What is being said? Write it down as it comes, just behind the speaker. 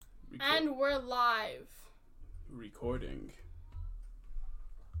And we're live. Recording.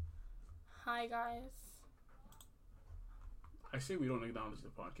 Hi, guys. I say we don't acknowledge the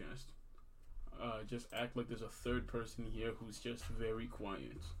podcast. Just act like there's a third person here who's just very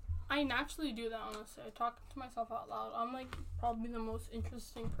quiet. I naturally do that, honestly. I talk to myself out loud. I'm, like, probably the most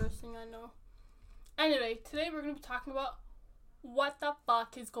interesting person I know. Anyway, today we're going to be talking about what the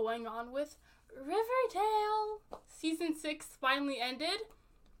fuck is going on with Riverdale. Season 6 finally ended.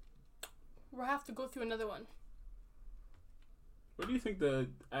 We'll have to go through another one. Where do you think the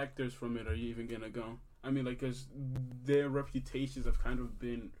actors from it are even gonna go? I mean, like, because their reputations have kind of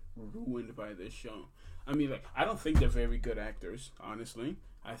been ruined by this show. I mean, like, I don't think they're very good actors, honestly.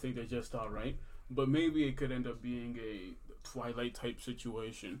 I think they're just alright. But maybe it could end up being a Twilight type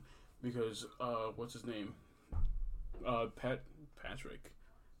situation. Because, what's his name? Patrick.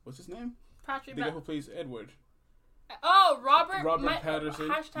 What's his name? Patrick. The guy who plays Edward. Oh, Robert Patterson.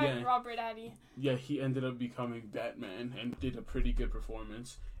 Hashtag Robert Addy. Yeah, he ended up becoming Batman and did a pretty good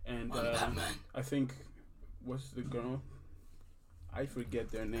performance. And I think, what's the girl? I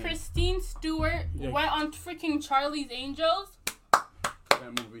forget their name. Kristen Stewart went on freaking Charlie's Angels.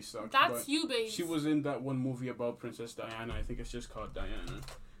 That movie sucked. That's you, babe. She was in that one movie about Princess Diana. I think it's just called Diana.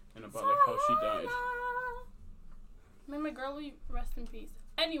 And about like how she died. May my girlie rest in peace.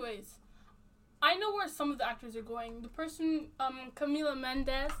 Anyways, I know where some of the actors are going. The person, Camila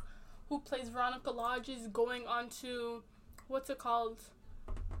Mendes, who plays Veronica Lodge, is going on to, what's it called?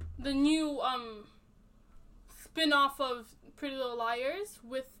 The new, spin-off of Pretty Little Liars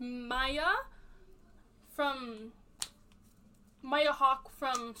with Maya Hawke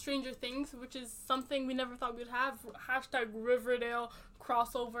from Stranger Things, which is something we never thought we'd have. Hashtag Riverdale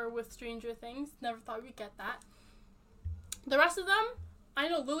crossover with Stranger Things. Never thought we'd get that. The rest of them, I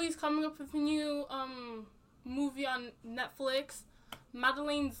know Lily's coming up with a new movie on Netflix.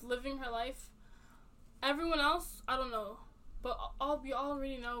 Madeleine's living her life. Everyone else, I don't know. But we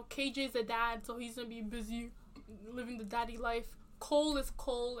already know KJ's a dad, so he's going to be busy living the daddy life. Cole is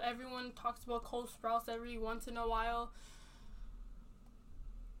Cole. Everyone talks about Cole Sprouse every once in a while.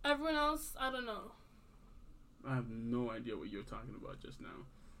 Everyone else, I don't know. I have no idea what you're talking about just now.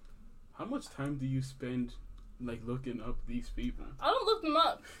 How much time do you spend like looking up these people? I don't look them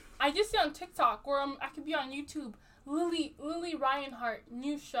up. I just see on TikTok, or I could be on YouTube. Lily Reinhart,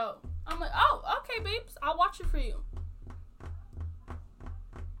 new show. I'm like, oh, okay, babes, I'll watch it for you.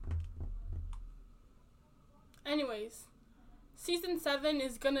 Anyways, season 7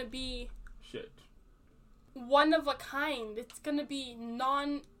 is gonna be shit. One of a kind. It's gonna be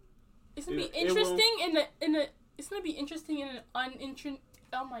It's gonna be interesting It's gonna be interesting in an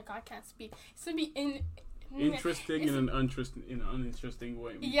oh my god, I can't speak. It's gonna be interesting in an uninteresting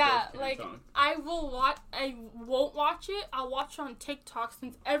way. Yeah, like I won't watch it. I'll watch it on TikTok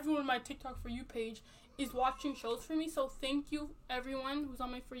since everyone on my TikTok For You page is watching shows for me. So thank you everyone who's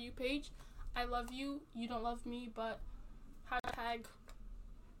on my For You page. I love you. You don't love me, but hashtag.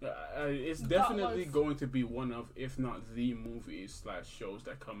 It's definitely going to be one of, if not the movies / shows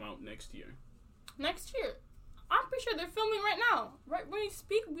that come out next year. Next year? I'm pretty sure they're filming right now. Right when we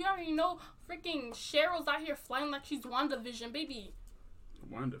speak, we already know freaking Cheryl's out here flying like she's WandaVision, baby.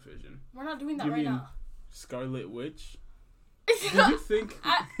 WandaVision? We're not doing that you right mean now. Scarlet Witch? Do you think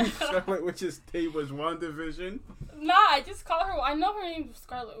Scarlet Witch's name was WandaVision? Nah, I just call her. I know her name's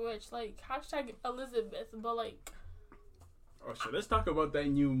Scarlet Witch. Like, hashtag Elizabeth, but like. Oh shit! Let's talk about that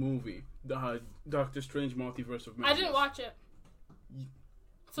new movie, the Doctor Strange Multiverse of Madness. I didn't watch it,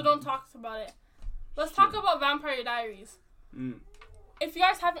 so don't talk about it. Let's talk about Vampire Diaries. If you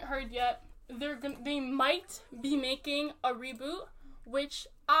guys haven't heard yet, they might be making a reboot, which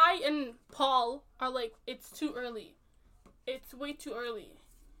I and Paul are like, it's too early. It's way too early.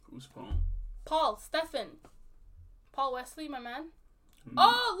 Who's Paul? Paul, Stefan. Paul Wesley, my man.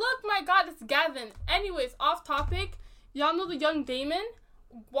 Oh, look, my god, it's Gavin. Anyways, off topic. Y'all know the young Damon?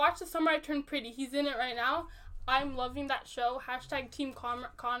 Watch The Summer I Turned Pretty. He's in it right now. I'm loving that show. Hashtag Team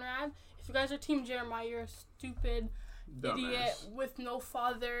Conrad. If you guys are Team Jeremiah, you're a stupid idiot with no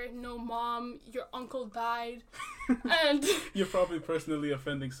father, no mom. Your uncle died. And you're probably personally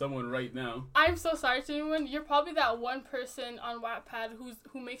offending someone right now. I'm so sorry to anyone. You're probably that one person on Wattpad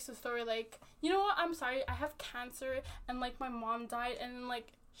who makes a story like, you know what? I'm sorry. I have cancer and like my mom died. And then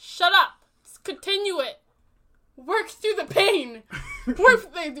like, shut up. Just continue it. Work through the pain.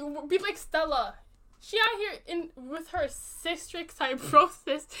 Be like Stella. She out here with her cystic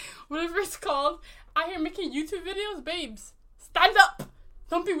fibrosis, whatever it's called, out here making YouTube videos, babes. Stand up.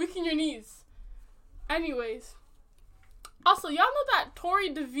 Don't be weak in your knees. Anyways. Also, y'all know that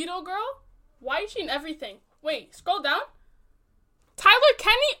Tori DeVito girl? Why is she in everything? Wait, scroll down. Tyler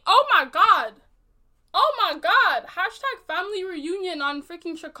Kenny? Oh my on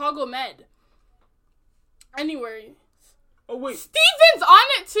freaking Chicago Med. Anyway. Oh, wait. Steven's on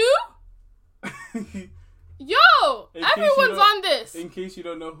it, too? Yo! Everyone's on this. In case you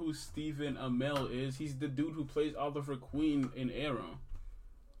don't know who Stephen Amell is, he's the dude who plays Oliver Queen in Arrow.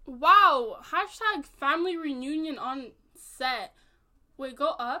 Wow. Hashtag family reunion on set. Wait, go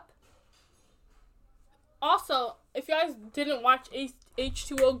up. Also, if you guys didn't watch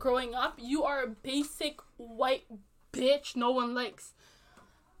H2O growing up, you are a basic white bitch no one likes.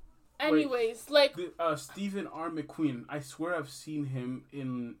 Anyways, Stephen R. McQueen. I swear I've seen him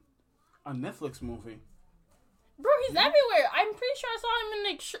in a Netflix movie. Bro, he's everywhere. I'm pretty sure I saw him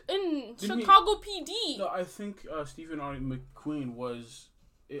in Chicago PD. No, I think Stephen R. McQueen was...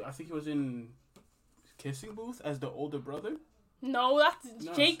 I think he was in Kissing Booth as the older brother. No, that's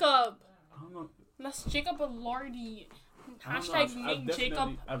Jacob. I don't know. That's Jacob Elordi. Hashtag make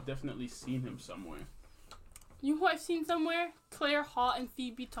Jacob. I've definitely seen him somewhere. You know who I've seen somewhere? Claire Hall and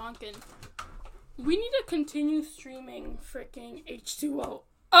Phoebe Tonkin. We need to continue streaming freaking H2O.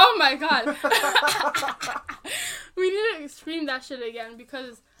 Oh my god. We need to stream that shit again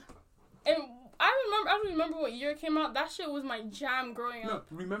because... And I don't remember what year it came out. That shit was my jam growing up.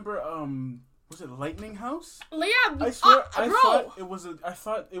 No, remember, was it Lightning House? Yeah, I swear, I thought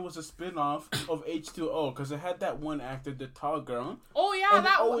it was a spin-off of H2O because it had that one actor, the tall girl. Oh yeah,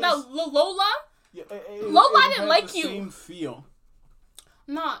 that Lola. Yeah, Lola didn't like the you. Same feel.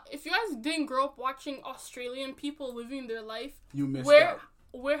 Nah, if you guys didn't grow up watching Australian people living their life, you missed out.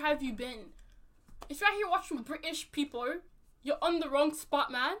 Where have you been? If you're out here watching British people, you're on the wrong spot,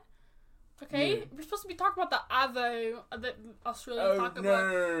 man. Okay? Yeah. We're supposed to be talking about the Avo that Australians talk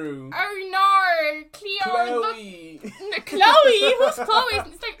about. No. Oh no! Cleo! Chloe! Chloe? Who's Chloe?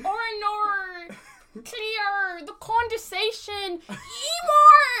 It's like, oh no! Clear! The condensation!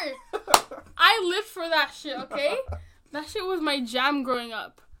 Emor! I lived for that shit, okay? That shit was my jam growing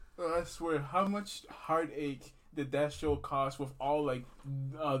up. I swear, how much heartache did that show cost with all, like,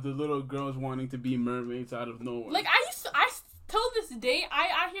 the little girls wanting to be mermaids out of nowhere? Like, till this day, I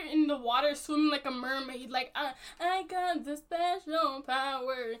out here in the water swimming like a mermaid. Like, I got the special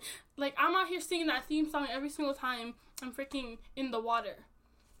power. Like, I'm out here singing that theme song every single time I'm freaking in the water.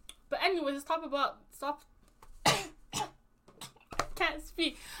 But anyways, let's talk about... Can't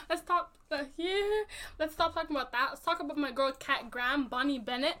speak. Let's stop talking about that. Let's talk about my girl Kat Graham, Bonnie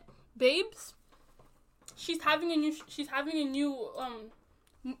Bennett, babes. She's having a new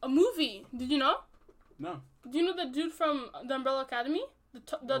a movie. Did you know? No. Do you know the dude from the Umbrella Academy?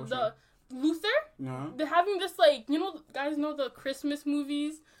 The Luther? No. They're having this, like, you know, guys know the Christmas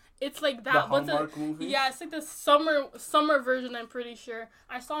movies? It's like that. The Hallmark movie? Yeah, it's like the summer version, I'm pretty sure.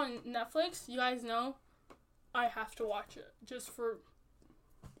 I saw on Netflix. You guys know. I have to watch it. Just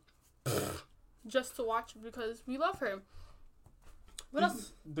to watch it because we love her. What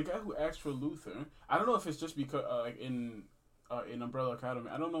else? The guy who asked for Luther, I don't know if it's just because, in Umbrella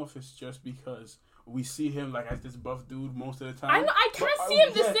Academy, I don't know if it's just because we see him, like, as this buff dude most of the time. I can't see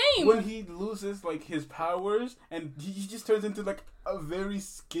him the same. When he loses, like, his powers, and he just turns into, like, a very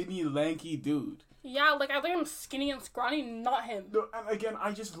skinny, lanky dude. Yeah, like, I think I'm skinny and scrawny, not him. No, and again,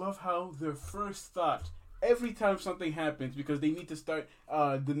 I just love how their first thought, every time something happens, because they need to start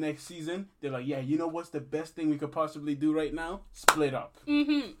the next season, they're like, yeah, you know what's the best thing we could possibly do right now? Split up.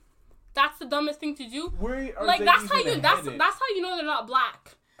 Mm-hmm. That's the dumbest thing to do. Where are like, they that's even how you know they're not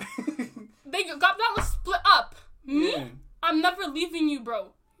black. They got that was split up. Me? Yeah. I'm never leaving you,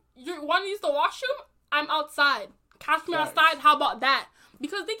 bro. You want to use the washroom? I'm outside. Catch me outside. How about that?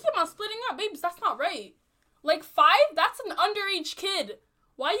 Because they keep on splitting up, babes. That's not right. Like, 5? That's an underage kid.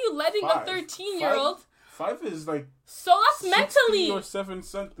 Why are you letting a 13-year-old? 5 is like. So that's mentally. Or 7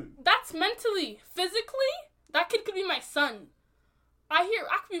 something. That's mentally. Physically, that kid could be my son. I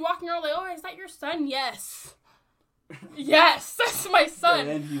could be walking around like, oh, is that your son? Yes. Yes, that's my son.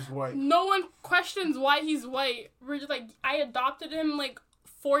 And he's white. No one questions why he's white. We're just like, I adopted him like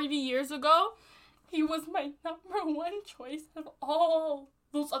 40 years ago. He was my number one choice of all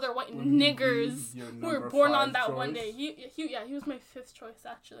those other white niggers who were born on that choice. One day. He was my 5th choice,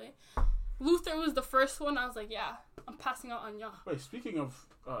 actually. Luther was the first one. I was like, yeah, I'm passing out on y'all. Wait, speaking of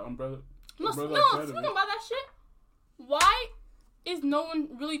Umbrella speaking about that shit, why is no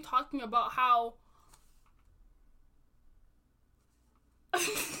one really talking about how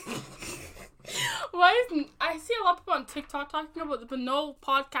I see a lot of people on TikTok talking about it, but no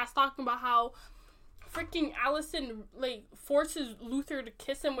podcast talking about how freaking Allison, like, forces Luther to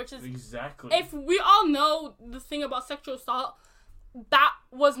kiss him, which is... Exactly. If we all know the thing about sexual assault, that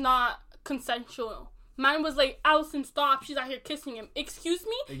was not consensual. Mine was like, Allison, stop. She's out here kissing him. Excuse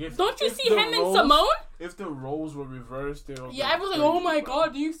me? Don't you see him and Simone? if the roles were reversed, yeah, everyone's like, oh my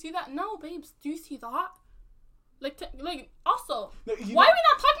god, do you see that? No, babes, do you see that? Also, why are we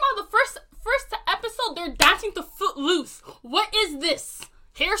not talking about the first episode? They're dancing to Footloose. What is this?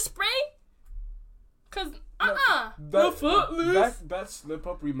 Hairspray? Cause that slip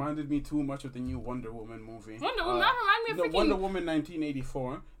up reminded me too much of the new Wonder Woman movie. Wonder Woman, that reminded me of Wonder Woman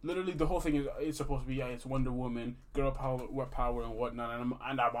 1984. Literally, the whole thing is it's supposed to be it's Wonder Woman, girl power, and whatnot, and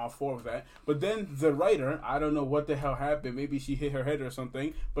I'm all for that. But then the writer, I don't know what the hell happened. Maybe she hit her head or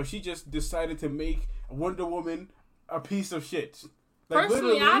something, but she just decided to make Wonder Woman a piece of shit.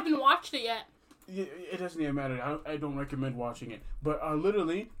 Personally, I haven't watched it yet. It doesn't even matter. I don't recommend watching it. But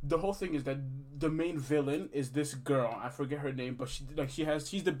literally, the whole thing is that the main villain is this girl. I forget her name, but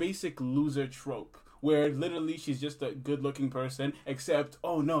she's the basic loser trope. Where literally she's just a good-looking person, except,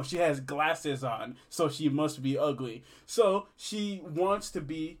 oh no, she has glasses on, so she must be ugly. So she wants to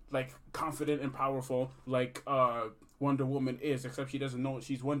be confident and powerful, Wonder Woman is, except she doesn't know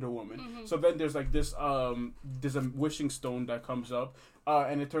she's Wonder Woman. Mm-hmm. So then there's there's a wishing stone that comes up,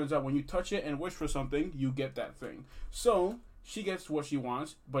 and it turns out when you touch it and wish for something, you get that thing. So she gets what she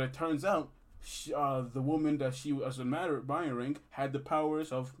wants, but it turns out the woman that she was admiring had the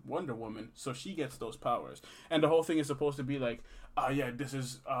powers of Wonder Woman, so she gets those powers. And the whole thing is supposed to be this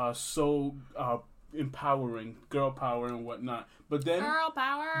is so empowering, girl power and whatnot. But then girl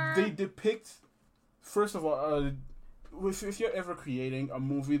power. They depict, first of all, if you're ever creating a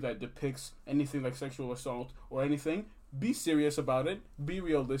movie that depicts anything like sexual assault or anything, be serious about it. Be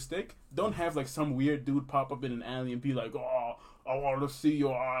realistic. Don't have some weird dude pop up in an alley and be like, oh, I want to see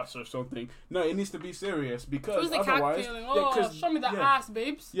your ass or something. No, it needs to be serious because otherwise... show me the ass,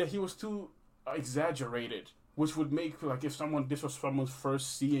 babes. Yeah, he was too exaggerated, which would make, if this was someone's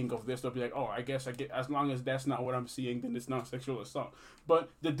first seeing of this, they'll be like, oh, I guess as long as that's not what I'm seeing, then it's not sexual assault.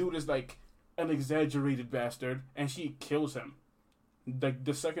 But the dude is an exaggerated bastard, and she kills him.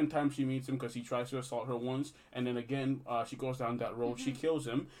 The second time she meets him, because he tries to assault her once, and then again she goes down that road. Mm-hmm. She kills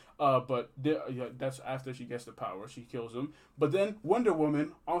him, but that's after she gets the power. She kills him, but then Wonder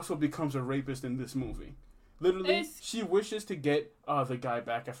Woman also becomes a rapist in this movie. Literally, she wishes to get the guy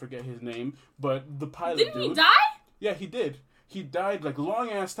back. I forget his name, but the pilot Didn't he die? Yeah, he did. He died long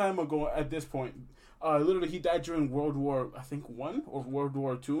ass time ago. At this point. Literally, he died during World War, I think, 1 or World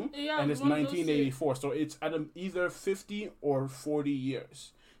War 2, and it's 1984, so it's at either 50 or 40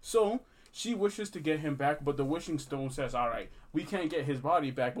 years. So, she wishes to get him back, but the wishing stone says, alright, we can't get his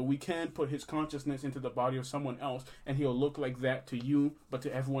body back, but we can put his consciousness into the body of someone else, and he'll look like that to you, but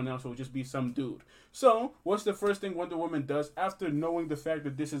to everyone else, he'll just be some dude. So, what's the first thing Wonder Woman does after knowing the fact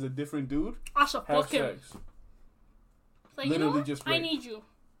that this is a different dude? I should fuck him. Sex. Literally, just rape. I need you.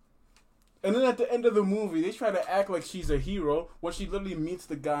 And then at the end of the movie, they try to act like she's a hero when she literally meets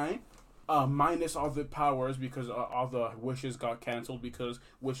the guy, minus all the powers because all the wishes got canceled because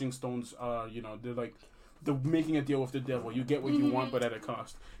wishing stones, they're making a deal with the devil. You get what you want, but at a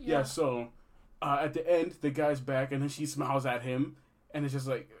cost. Yeah, so at the end, the guy's back, and then she smiles at him, and it's just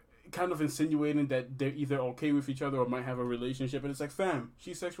kind of insinuating that they're either okay with each other or might have a relationship. And it's fam,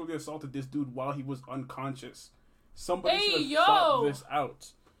 she sexually assaulted this dude while he was unconscious. Somebody should have thought this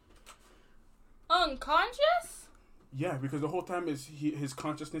out. Unconscious? Yeah, because the whole time his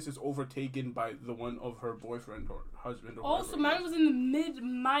consciousness is overtaken by the one of her boyfriend or husband. Or so man was in the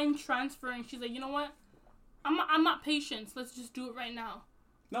mid-mind transfer, and she's like, you know what? I'm not patient. So let's just do it right now.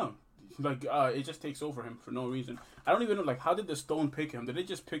 No, it just takes over him for no reason. I don't even know, how did the stone pick him? Did it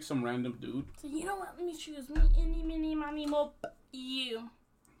just pick some random dude? So you know what? Let me choose me, any, mini, mommy, mo, you.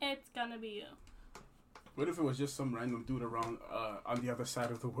 It's gonna be you. What if it was just some random dude around on the other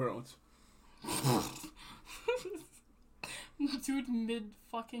side of the world? Dude mid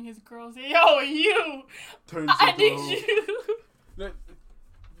fucking his girls. Yo, you! I need you!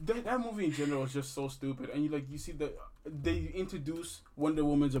 That movie in general is just so stupid. And you see that they introduce Wonder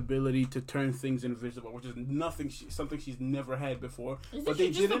Woman's ability to turn things invisible, which is something she's never had before. Isn't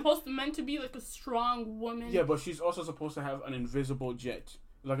she just meant to be a strong woman? Yeah, but she's also supposed to have an invisible jet.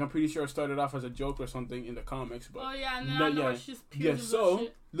 I'm pretty sure it started off as a joke or something in the comics. But oh, yeah, and then I know it's just pure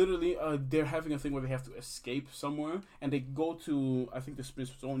shit. Literally, they're having a thing where they have to escape somewhere, and they go to, I think, the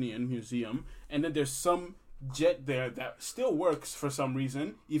Smithsonian Museum, and then there's some jet there that still works for some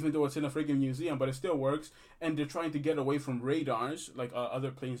reason, even though it's in a freaking museum, but it still works, and they're trying to get away from radars,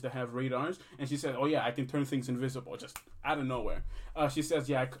 other planes that have radars, and she says, oh yeah, I can turn things invisible, just out of nowhere. She says,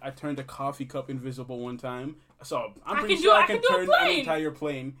 yeah, I turned a coffee cup invisible one time, so I'm pretty sure I can turn an entire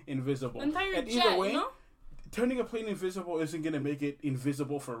plane invisible. And either way, turning a plane invisible isn't going to make it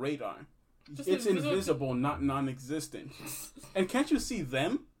invisible for radar. It's invisible, not non-existent. And can't you see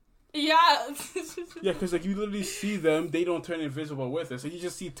them? Yeah. Yeah, because like you literally see them, they don't turn invisible with it, so you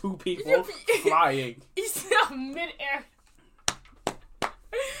just see two people flying. You see them midair.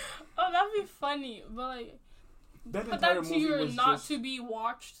 Oh, that'd be funny, but like, that put entire that to movie your was not just, to be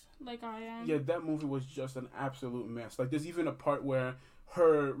watched like I am. Yeah, that movie was just an absolute mess. Like, there's even a part where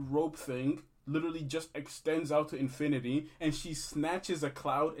her rope thing literally just extends out to infinity, and she snatches a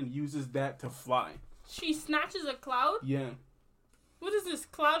cloud and uses that to fly. She snatches a cloud? Yeah. What is this,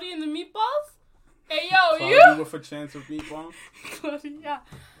 Cloudy and the Meatballs? Hey, yo, Cloudy you! with a chance of meatball. Cloudy, yeah.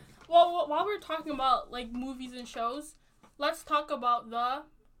 Well, while we're talking about, like, movies and shows, let's talk about the...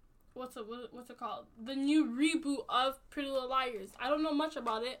 What's it called? The new reboot of Pretty Little Liars. I don't know much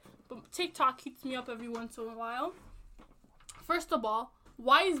about it, but TikTok heats me up every once in a while. First of all,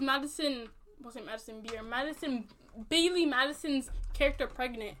 why is Bailey Madison's character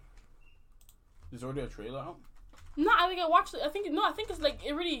pregnant? Is already a trailer out? No, I think I watched it. I think it's like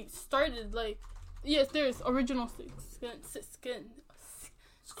it already started. Like, yes, there's original skin.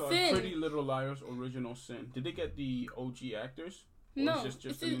 It's called Pretty Little Liars Original Sin. Did they get the OG actors? Or No, is this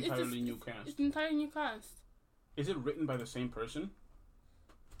just an entirely new cast? It's an entirely new cast. Is it written by the same person?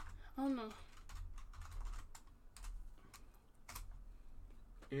 I don't know.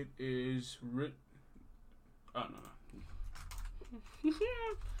 It is written... Oh, no.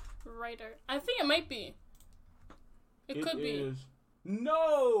 Writer. I think it might be. It could be.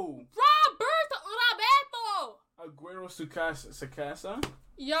 No! Roberto! Aguero Sacasa?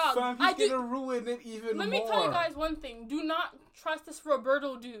 Yeah, Fam, he's gonna ruin it even more. Let me tell you guys one thing. Do not trust this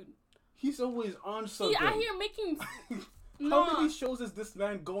Roberto dude. He's always on something. He out here making... How many shows is this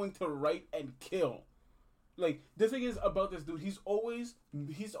man going to write and kill? Like, the thing is about this dude, he's always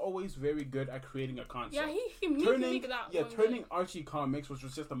very good at creating a concept. Yeah, he make that turning Archie comics, which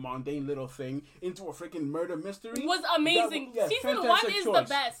was just a mundane little thing, into a freaking murder mystery was amazing. Season 1 is the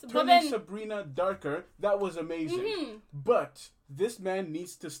best. Turning but then Sabrina darker, that was amazing. Mm-hmm. But this man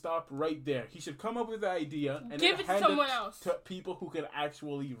needs to stop right there. He should come up with the idea and give it to someone else, to people who can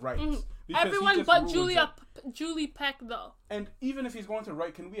actually write. Mm-hmm. Everyone but Julie Peck, though. And even if he's going to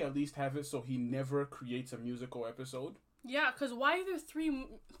write, can we at least have it so he never creates a musical episode? Yeah, because why are there three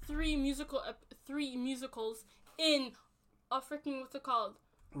musicals in a freaking, what's it called?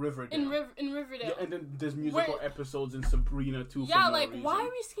 Riverdale. In Riverdale. Yeah, and then there's musical episodes in Sabrina too. Yeah, for no like reason. why are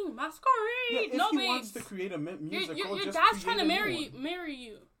we singing Masquerade? Yeah, if no, he wants to create a musical, your just dad's trying to marry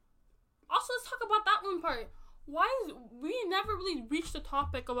you. Also, let's talk about that one part. We never really reached the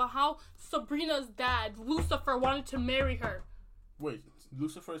topic about how Sabrina's dad, Lucifer, wanted to marry her. Wait,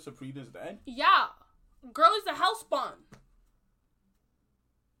 Lucifer is Sabrina's dad? Yeah. Girl is a hellspawn.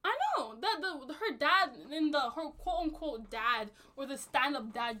 I know. Her dad, her quote-unquote dad, or the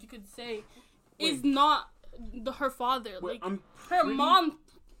stand-up dad, you could say, is not her father. Wait, like, her mom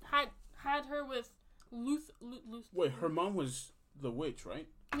had her with Lucifer. Wait, her mom was the witch, right?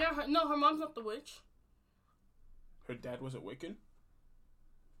 Yeah, her mom's not the witch. Her dad was a Wiccan?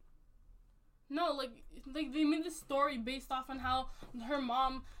 No, like they made this story based off on how the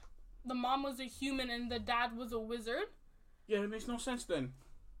mom was a human and the dad was a wizard. Yeah, it makes no sense then.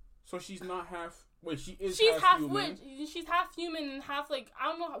 So she's not half... Wait, she's half human. witch. She's half human and half, like, I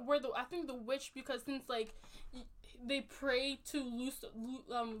don't know where I think the witch, because since, like, they pray to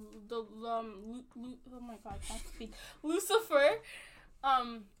oh my god, I can't speak. Lucifer,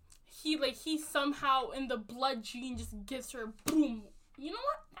 he somehow in the blood gene just gives her boom. You know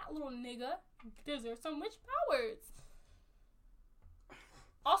what? That little nigga deserves some witch powers.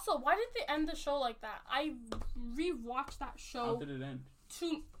 Also, why did they end the show like that? I rewatched that show. How did it end?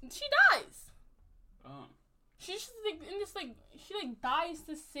 She dies. Oh. She's just like in this she dies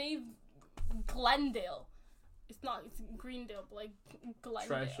to save Glendale. It's Greendale, but like Glendale.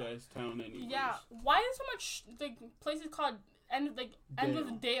 Trash ass town anyways. Yeah. Why is so much places called end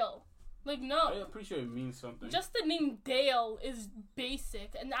with Dale? Like, no. I'm pretty sure it means something. Just the name Dale is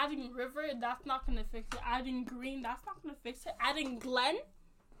basic, and adding River, that's not gonna fix it. Adding Green, that's not gonna fix it. Adding Glen's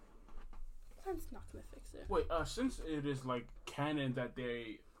not gonna fix it. Wait, since it is like canon that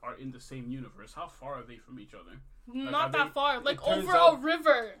they are in the same universe, how far are they from each other? Not that far. Like over a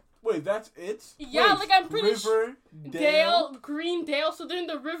river. Wait, that's it? Yeah, like I'm pretty sure. Dale, Green Dale. So they're in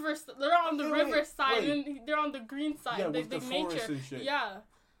the river. They're on the river side, and they're on the green side. Yeah, they with the nature. forest and shit. Yeah.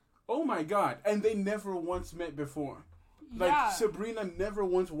 Oh my god! And they never once met before. Like Sabrina never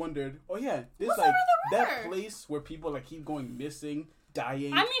once wondered. Oh yeah, this that place where people like keep going missing,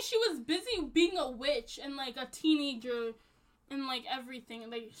 dying. I mean, she was busy being a witch and like a teenager, and like everything.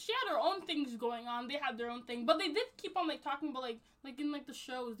 Like she had her own things going on. They had their own thing, but they did keep on like talking about like in like the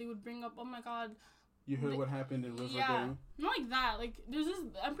shows they would bring up. Oh my god, You heard what happened in Riverdale? Yeah, not like that. Like,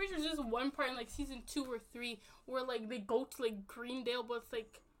 I'm pretty sure there's this one part in, like, season 2 or 3 where, like, they go to, like, Greendale, but it's,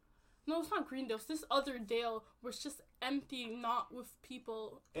 like, no, it's not Greendale. It's this other Dale where it's just empty, not with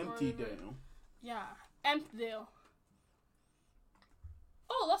people. Empty Dale. Yeah, Empdale.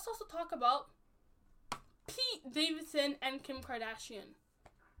 Oh, let's also talk about Pete Davidson and Kim Kardashian.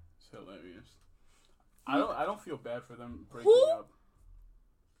 It's hilarious. I don't feel bad for them breaking up.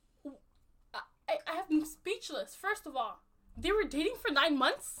 I am speechless. First of all, they were dating for 9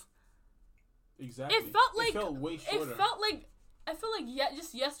 months. Exactly. It felt way shorter. I felt like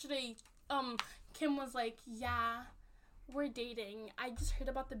just yesterday, Kim was like, yeah, we're dating. I just heard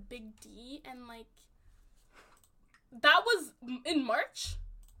about the big D, and like, that was in March.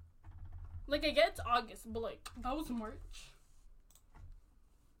 Like, I get it's August, but like, that was March.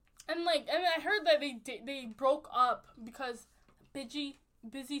 And like, and I heard that they broke up because busy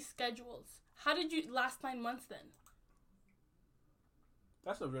schedules. How did you last 9 months then?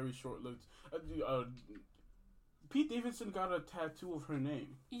 That's a very short-lived. Pete Davidson got a tattoo of her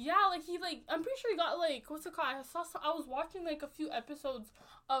name. Yeah, like I'm pretty sure he got like, what's it called? I was watching like a few episodes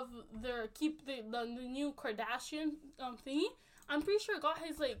of their the new Kardashian thingy. I'm pretty sure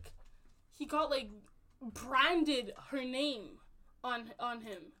he got branded her name on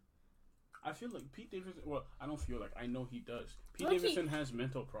him. I feel like Pete Davidson. Well, I don't feel like. I know he does. Pete Davidson has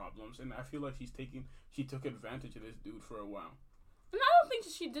mental problems, and I feel like she took advantage of this dude for a while. And I don't think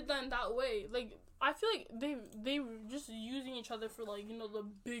she did that in that way. Like, I feel like they were just using each other for like, you know, the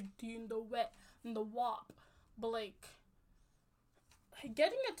big D and the wet and the wop. But like,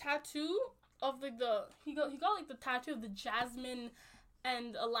 getting a tattoo of like he got like the tattoo of the Jasmine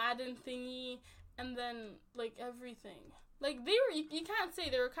and Aladdin thingy, and then like everything. Like, they were, you can't say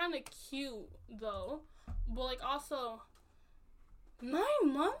they were kind of cute, though. But, like, also, 9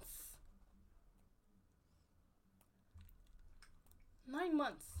 months? 9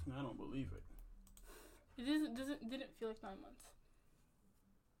 months. I don't believe it. It didn't feel like 9 months.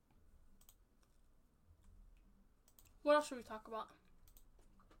 What else should we talk about?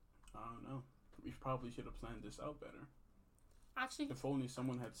 I don't know. We probably should have planned this out better. Actually, if only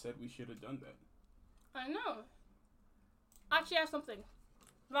someone had said we should have done that. I know. Actually, I have something.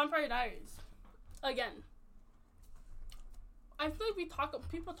 Vampire Diaries. Again. I feel like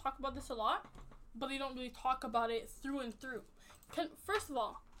people talk about this a lot, but they don't really talk about it through and through. First of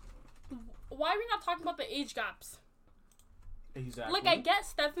all, why are we not talking about the age gaps? Exactly. Like, I get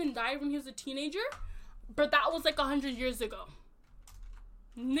Stefan died when he was a teenager, but that was like 100 years ago.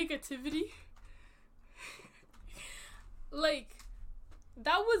 Negativity. Like,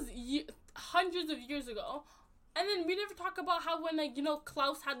 that was hundreds of years ago. And then we never talk about how when, like, you know,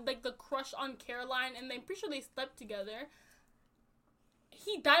 Klaus had, like, the crush on Caroline, and I'm pretty sure they slept together.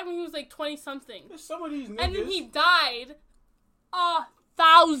 He died when he was, like, 20-something. Some of these niggas. And then he died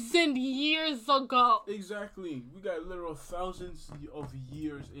 1,000 years ago. Exactly. We got literal thousands of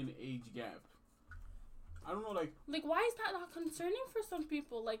years in age gap. I don't know, like... Like, why is that not concerning for some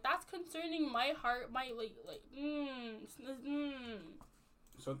people? Like, that's concerning my heart,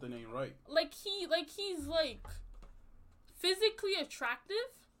 Something ain't right. He's physically attractive,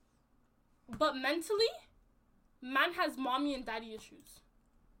 but mentally, man has mommy and daddy issues.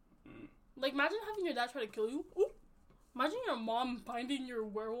 Like, imagine having your dad try to kill you. Ooh. Imagine your mom finding your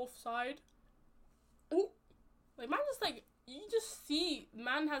werewolf side. Ooh. Like, man just, like, you just see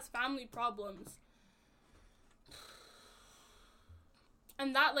man has family problems.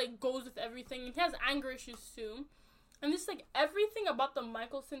 And that, like, goes with everything. And he has anger issues, too. And just, like, everything about the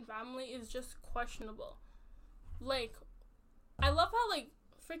Michelson family is just questionable. Like, I love how, like,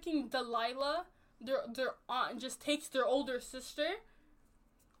 freaking Delilah, their aunt, just takes their older sister.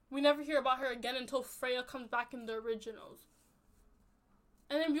 We never hear about her again until Freya comes back in the originals.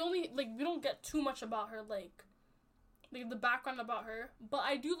 And then we don't get too much about her, like the background about her. But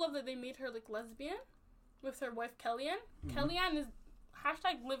I do love that they made her, like, lesbian with her wife, Kellyanne. Mm-hmm. Kellyanne is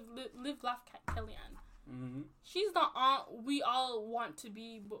 #live laugh Kellyanne. Mm-hmm. She's the aunt we all want to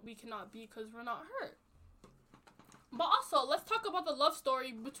be, but we cannot be because we're not her. But also, let's talk about the love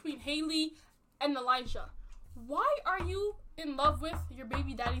story between Haley and Elijah. Why are you in love with your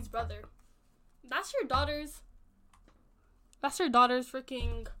baby daddy's brother? That's your daughter's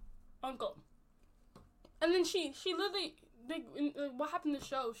freaking uncle. And then she literally, like, what happened in the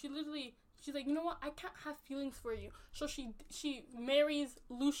show? She's like, you know what? I can't have feelings for you. So she marries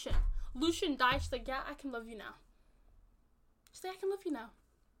Lucian. Lucian dies. She's like, yeah, I can love you now. She's like, I can love you now.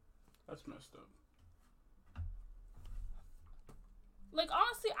 That's messed up. Like,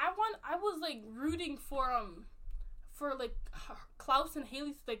 honestly, I was like rooting for like Klaus and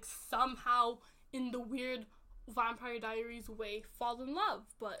Haley to, like, somehow in the weird Vampire Diaries way, fall in love.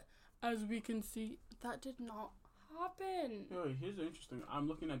 But as we can see, that did not happen. Yeah, here's the interesting. I'm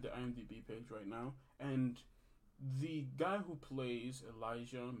looking at the IMDb page right now, and the guy who plays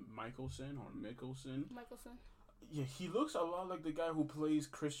Elijah Michelson, yeah, he looks a lot like the guy who plays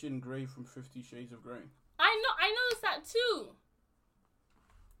Christian Grey from 50 Shades of Grey. I noticed that too.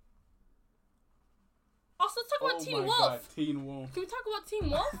 Also, let's talk about Teen Wolf. God, Teen Wolf. Can we talk about Teen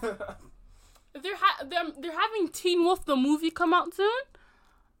Wolf? They're having Teen Wolf the movie come out soon.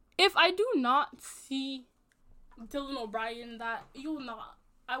 If I do not see Dylan O'Brien,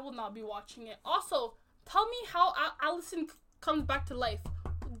 I will not be watching it. Also, tell me how Allison comes back to life.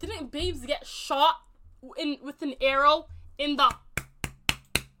 Didn't Babes get shot with an arrow in the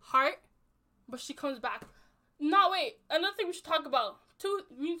heart? But she comes back. No, wait. Another thing we should talk about.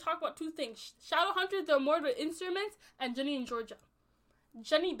 We need to talk about two things. Shadowhunters, the Immortal Instruments, and Jenny and Georgia.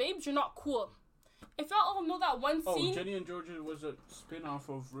 Jenny, Babes, you're not cool. If y'all all know that one scene... Oh, Jenny and Georgia was a spin-off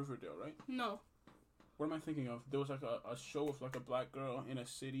of Riverdale, right? No. What am I thinking of? There was like a show with like a black girl in a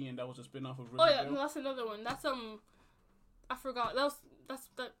city, and that was a spin-off of Riverdale. Oh yeah, no, that's another one. That's I forgot. I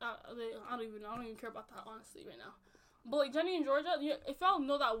don't even care about that honestly right now. But like Jenny and Georgia, if y'all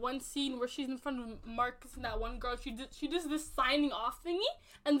know that one scene where she's in front of Marcus and that one girl, she does this signing off thingy,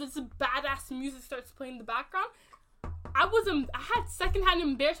 and this badass music starts playing in the background. I had secondhand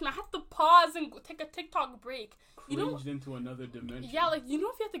embarrassment. I had to pause and take a TikTok break. Cringed into another dimension. Yeah, like, if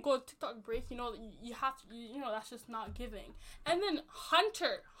you have to go on TikTok break, you have to, that's just not giving. And then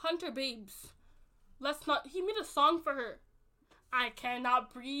Hunter Babes. He made a song for her. I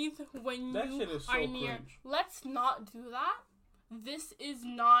cannot breathe when that you shit is so are near. cringe. Let's not do that. This is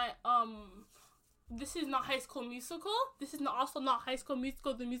not High School Musical. This is also not High School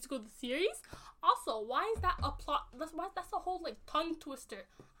Musical, the musical, the series. Also, why is that a plot? That's a whole like tongue twister.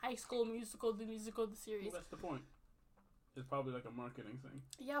 High School Musical, the musical, the series. Well, that's the point. It's probably like a marketing thing.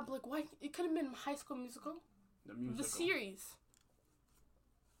 Yeah, but like, why? It could have been High School Musical. The musical. The series.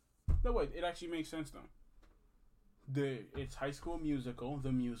 No, wait. It actually makes sense though. It's High School Musical,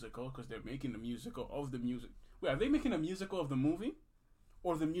 the musical, because they're making the musical of the music. Wait, are they making a musical of the movie?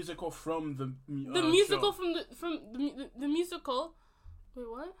 Or the musical from the musical show? from the musical. Wait,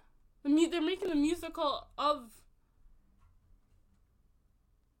 what? They're making the musical of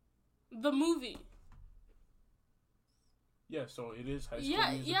the movie. Yeah, so it is High School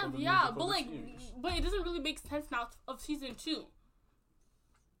Musical. Yeah, but it doesn't really make sense now of season 2.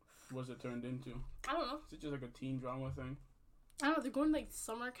 What's it turned into? I don't know. Is it just like a teen drama thing? I don't know. They're going like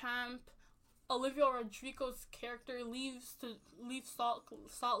summer camp. Olivia Rodrigo's character leaves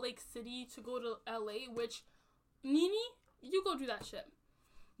Salt Lake City to go to LA, which, Nini, you go do that shit.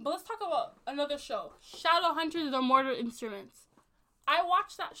 But let's talk about another show, Shadowhunters, the Immortal Instruments. I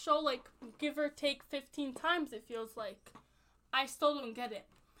watched that show like give or take 15 times. It feels like I still don't get it.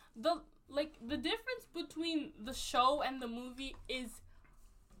 The difference between the show and the movie is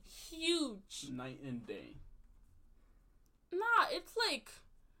huge. Night and day. Nah, it's like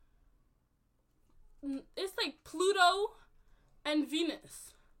Pluto and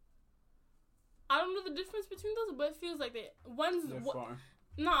Venus. I don't know the difference between those, but it feels like They're far.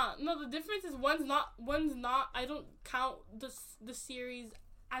 No, the difference is one's not. I don't count the series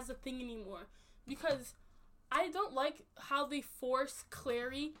as a thing anymore because I don't like how they force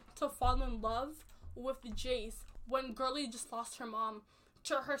Clary to fall in love with Jace when Girlie just lost her mom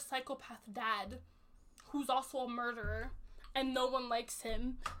to her psychopath dad, who's also a murderer, and no one likes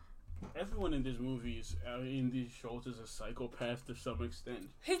him. Everyone in these movies, in these shows, is a psychopath to some extent.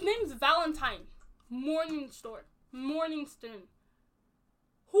 His name's Valentine. Morningstar.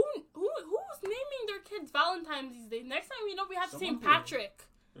 Who's naming their kids Valentines these days? Next time we have St. Patrick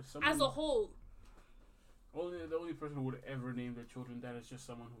as a whole. The only person who would ever name their children that is just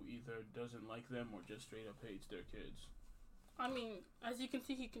someone who either doesn't like them or just straight up hates their kids. I mean, as you can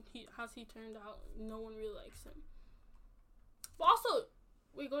see, he turned out. No one really likes him. But also,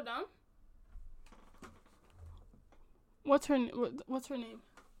 wait, go down. What's her name?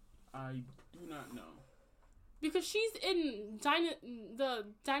 I do not know. Because she's in the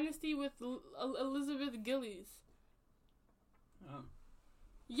Dynasty with Elizabeth Gillies. Oh.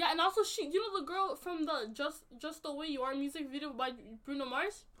 Yeah, and also the girl from the Just the Way You Are music video by Bruno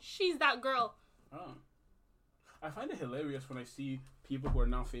Mars? She's that girl. Oh. I find it hilarious when I see people who are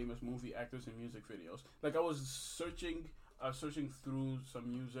now famous movie actors in music videos. Like, I was searching through some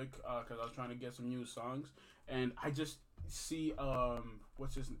music because I was trying to get some new songs, and I just see why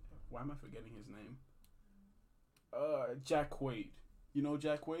am I forgetting his name? Jack Quaid. You know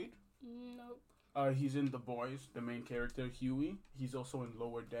Jack Quaid? Nope. He's in The Boys, the main character, Huey. He's also in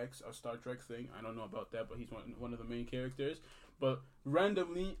Lower Decks, a Star Trek thing. I don't know about that, but he's one of the main characters. But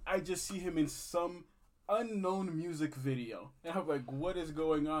randomly, I just see him in some unknown music video. And I'm like, what is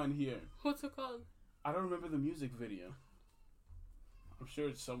going on here? What's it called? I don't remember the music video. I'm sure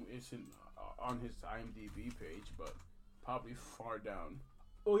it's on his IMDb page, but probably far down.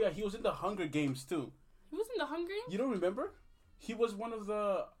 Oh yeah, he was in the Hunger Games too. He was in the Hunger Games? You don't remember? He was one of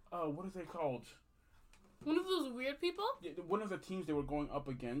the what are they called? One of those weird people? Yeah, one of the teams they were going up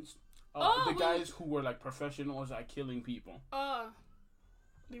against. The guys who were like professionals at killing people.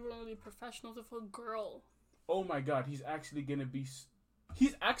 They weren't really professionals. If a girl. Oh my God, he's actually gonna be.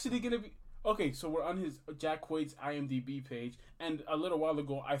 Okay, so we're on his Jack Quaid's IMDb page, and a little while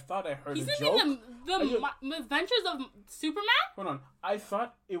ago, I thought I heard a joke. He's in the Adventures of Superman? Hold on. I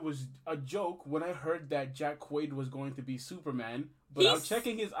thought it was a joke when I heard that Jack Quaid was going to be Superman, but I'm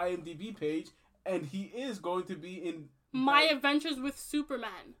checking his IMDb page, and he is going to be in... My Adventures with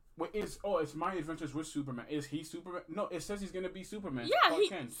Superman. Wait, it's My Adventures with Superman. Is he Superman? No, it says he's going to be Superman. Yeah, so it's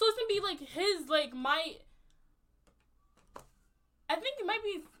going to be like his, like, my... I think it might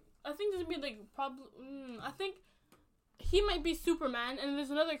be... I think there's gonna be like probably. I think he might be Superman, and there's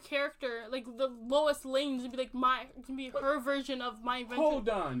another character like the Lois Lane's gonna be like her version of My Adventure. Hold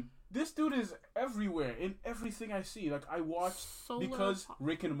on, this dude is everywhere in everything I see. Like I watched because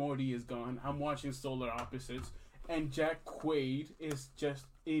Rick and Morty is gone. I'm watching Solar Opposites, and Jack Quaid is just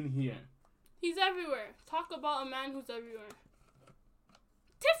in here. He's everywhere. Talk about a man who's everywhere.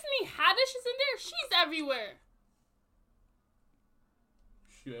 Tiffany Haddish is in there. She's everywhere.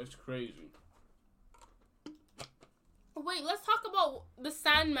 That's crazy. Wait, let's talk about The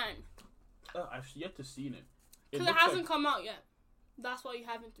Sandman. I've yet to see it. Because it hasn't come out yet. That's why you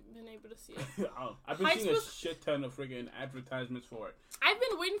haven't been able to see it. I've been seeing a shit ton of friggin' advertisements for it. I've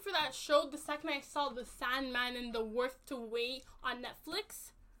been waiting for that show the second I saw The Sandman and The Worth to Wait on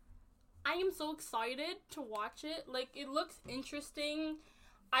Netflix. I am so excited to watch it. Like, it looks interesting.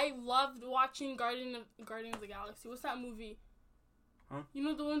 I loved watching Guardians of the Galaxy. What's that movie? Huh? You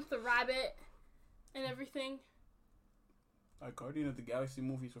know the one with the rabbit and everything? A Guardian of the Galaxy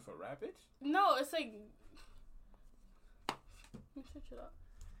movies with a rabbit? No, it's like... Let me search it up.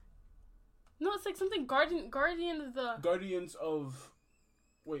 No, it's like something Guardian of the... Guardians of...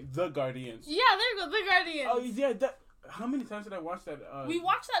 Wait, The Guardians. Yeah, there you go, The Guardians. Oh, yeah, that... How many times did I watch that? We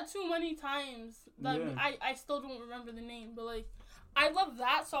watched that too many times. That yeah. I still don't remember the name, but like... I love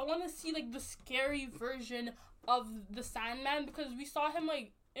that, so I want to see like the scary version of the Sandman, because we saw him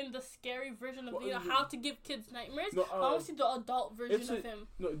like in the scary version of how to give kids nightmares. No, I want to see the adult version of him.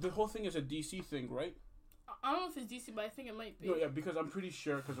 No, the whole thing is a DC thing, right? I don't know if it's DC, but I think it might be. No, yeah, because I'm pretty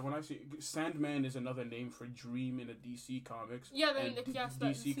sure, because when I see Sandman is another name for Dream in the DC comics. Yeah, then yes,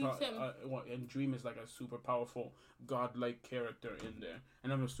 DC him. And Dream is like a super powerful godlike character in there,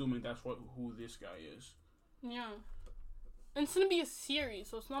 and I'm assuming that's who this guy is. Yeah. And it's gonna be a series,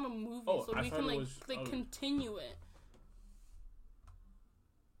 so it's not a movie, so we can continue it.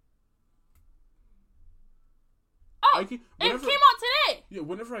 Oh, it came out today. Yeah,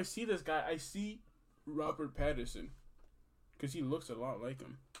 whenever I see this guy, I see Robert Pattinson, because he looks a lot like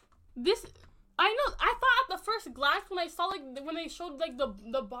him. I know. I thought at the first glance when I saw when they showed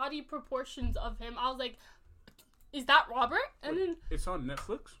the body proportions of him, I was like, "Is that Robert?" And then it's on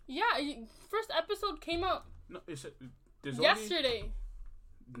Netflix. Yeah, first episode came out. No, yesterday.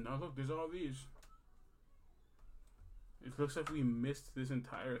 No, look, there's all these. It looks like we missed this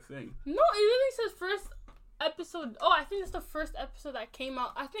entire thing. No, it really says first episode. Oh, I think it's the first episode that came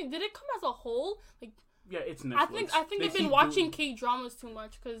out. I think, did it come as a whole? Like, yeah, it's Netflix. I think they've been watching K-dramas too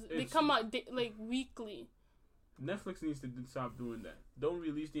much, because they come out weekly. Netflix needs to stop doing that. Don't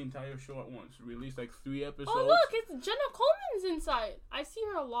release the entire show at once. Release 3 episodes. Oh look, it's Jenna Coleman's inside. I see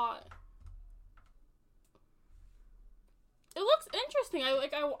her a lot. It looks interesting.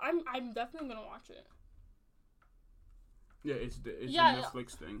 I'm definitely gonna watch it. Yeah, it's a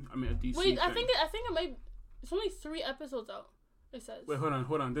Netflix thing. I mean, a DC thing. I think it might. It's only 3 episodes out. It says. Wait, hold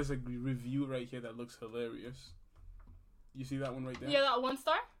on. There's a review right here that looks hilarious. You see that one right there? Yeah, that 1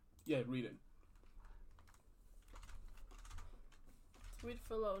 star. Yeah, read it. Wait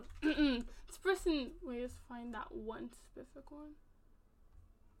for load. This person. Wait, let's find that one specific one.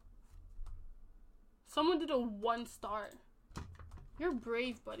 Someone did a 1 star. You're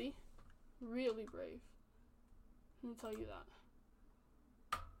brave, buddy. Really brave. Let me tell you that.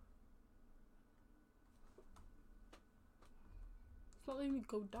 It's not letting me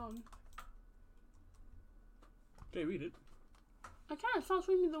go down. Okay, read it. I can't. It's not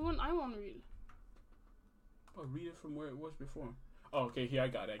showing me the one I want to read. Oh, read it from where it was before. Oh, okay. Here, I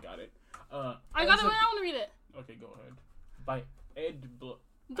got it. I got it. I want to read it. Okay, go ahead. By Ed. Don't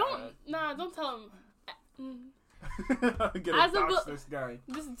tell him. This guy.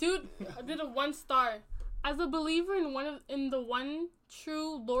 This dude did a 1 star. As a believer in the one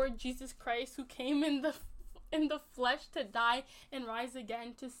true Lord Jesus Christ, who came in the flesh to die and rise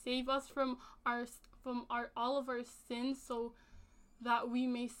again to save us from all of our sins, so that we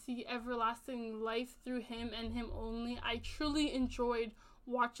may see everlasting life through him and him only. I truly enjoyed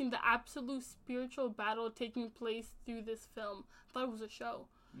watching the absolute spiritual battle taking place through this film. I thought it was a show.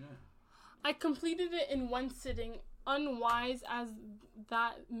 Yeah. I completed it in 1 sitting, unwise as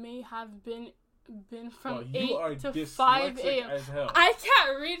that may have been from 8 to 5 a.m. I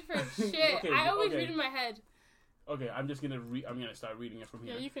can't read for shit. Okay, I always read in my head. Okay, I'm gonna start reading it from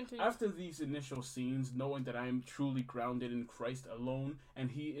here. Yeah, you continue. After these initial scenes, knowing that I am truly grounded in Christ alone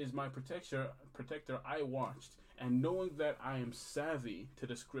and he is my protector, I watched. And knowing that I am savvy to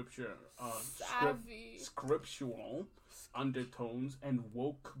the scriptural undertones and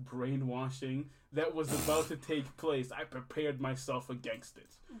woke brainwashing that was about to take place, I prepared myself against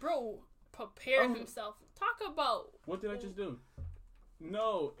it. Bro, prepared himself. Talk about... What did I just do?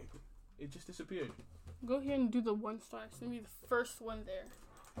 No, it just disappeared. Go here and do the 1 star. It's going to be the first one there.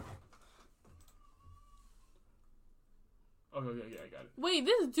 Okay, I got it. Wait,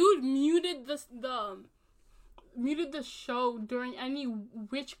 this dude muted the show during any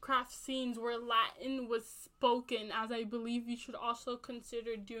witchcraft scenes where Latin was spoken, as I believe you should also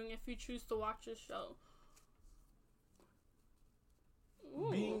consider doing if you choose to watch the show. Ooh.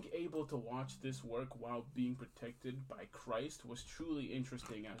 Being able to watch this work while being protected by Christ was truly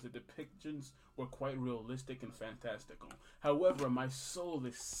interesting, as the depictions were quite realistic and fantastical. However, my soul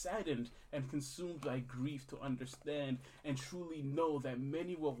is saddened and consumed by grief to understand and truly know that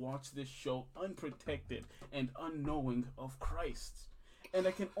many will watch this show unprotected and unknowing of Christ. And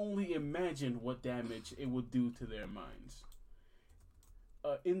I can only imagine what damage it will do to their minds.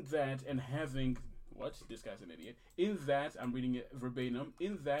 In that and having... What? This guy's an idiot. In that, I'm reading it verbatim,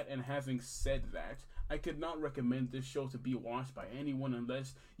 in that and having said that, I could not recommend this show to be watched by anyone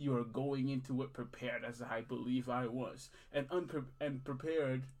unless you are going into it prepared, as I believe I was, and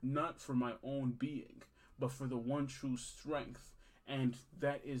prepared not for my own being, but for the one true strength, and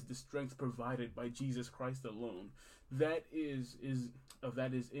that is the strength provided by Jesus Christ alone. That is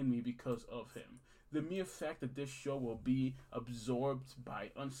in me because of him. The mere fact that this show will be absorbed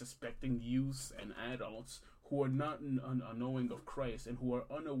by unsuspecting youths and adults who are not unknowing of Christ and who are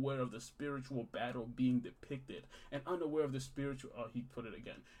unaware of the spiritual battle being depicted and unaware of the spiritual... he put it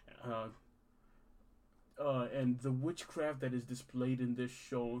again. And the witchcraft that is displayed in this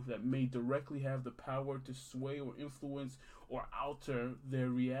show that may directly have the power to sway or influence or alter their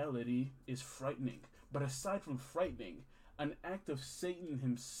reality is frightening. But aside from frightening, an act of Satan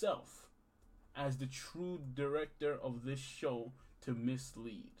himself as the true director of this show to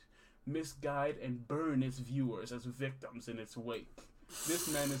mislead, misguide, and burn its viewers as victims in its wake. This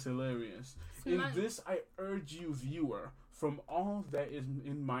man is hilarious. In this, I urge you, viewer, from all that is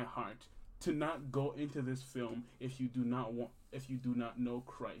in my heart, to not go into this film if you do not know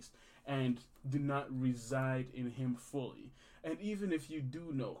Christ and do not reside in him fully. And even if you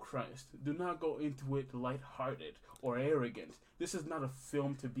do know Christ, do not go into it lighthearted or arrogant. This is not a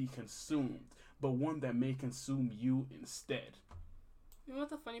film to be consumed, but one that may consume you instead. You know what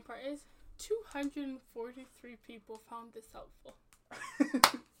the funny part is? 243 people found this helpful.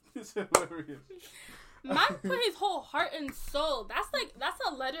 It's hilarious. Man put his whole heart and soul. That's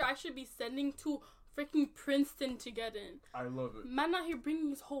a letter I should be sending to freaking Princeton to get in. I love it. Man out here bringing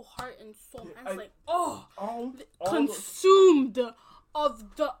his whole heart and soul. Yeah, Man's consumed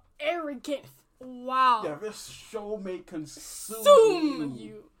of the arrogance. Wow. Yeah, this show may consume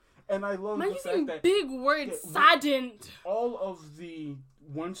you. And I love the fact that... big words, saddened. All of the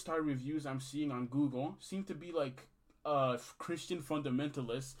 1-star reviews I'm seeing on Google seem to be like Christian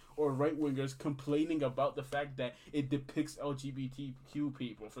fundamentalists or right-wingers complaining about the fact that it depicts LGBTQ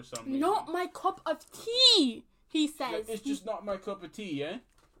people for some reason. Not my cup of tea, he says. Yeah, it's just not my cup of tea, yeah?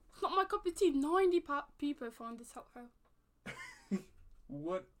 It's not my cup of tea. 90 people found this helpful.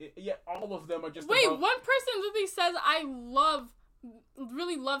 What? Yeah, all of them are just Wait, one person literally says, I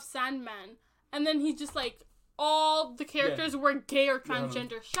really love Sandman. And then he's just like, all the characters were gay or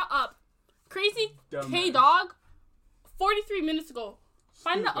transgender. Shut up. Crazy K-Dog. 43 minutes ago.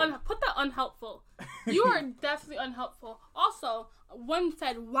 Put that unhelpful. You are definitely unhelpful. Also, one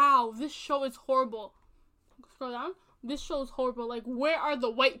said, wow, this show is horrible. Scroll down. This show is horrible. Like, where are the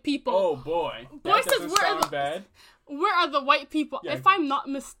white people? Oh, boy. Boy says, where are the white people? Yeah. If I'm not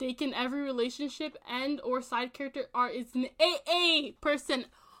mistaken, every relationship and or side character is an AA person.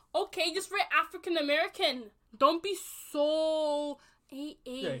 Okay, just write African American. Don't be so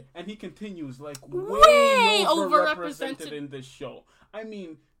Yeah, and he continues like way overrepresented in this show. I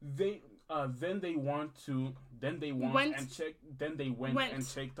mean, they went and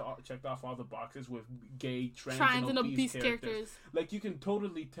checked off all the boxes with gay, trans and obese characters. Like, you can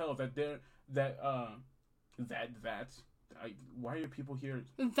totally tell that why are people here?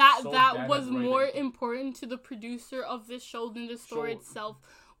 That was more important to the producer of this show than the story itself,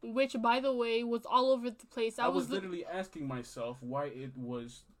 which, by the way, was all over the place. I was literally asking myself why it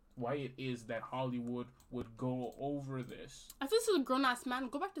is that Hollywood would go over this. I think this is a grown-ass man.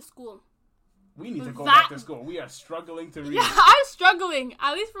 Go back to school. We need to go back to school. We are struggling to read. Yeah, I'm struggling.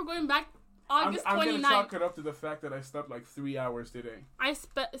 At least we're going back August 29th. I'm going to chalk it up to the fact that I slept like 3 hours today. I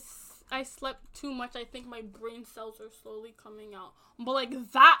slept too much. I think my brain cells are slowly coming out. But like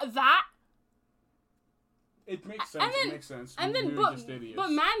that. It makes sense. And then, we're just idiots. But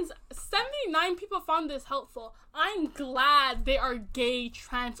man, 79 people found this helpful. I'm glad they are gay,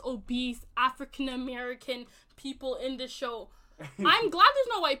 trans, obese, African American people in the show. I'm glad there's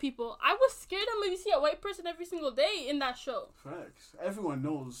no white people. I was scared that maybe see a white person every single day in that show. Facts. Everyone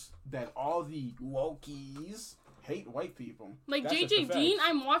knows that all the wokies hate white people. Like JJ Dean,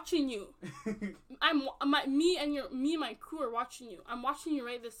 I'm watching you. Me and my crew are watching you. I'm watching you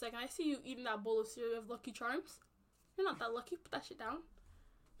right this second. I see you eating that bowl of cereal of Lucky Charms. You're not that lucky. Put that shit down.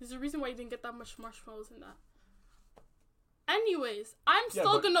 There's a reason why you didn't get that much marshmallows in that. Anyways, I'm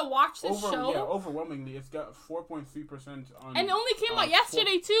still gonna watch this show. Yeah, overwhelmingly, it's got 4.3% on. And it only came out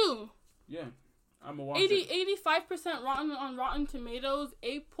yesterday too. Yeah, I'm gonna watch it. 85% on Rotten Tomatoes,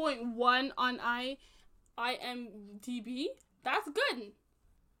 8.1 on IMDb. That's good.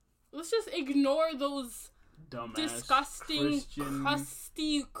 Let's just ignore those dumbass, disgusting,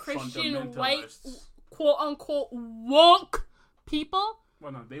 crusty Christian white, quote unquote woke people.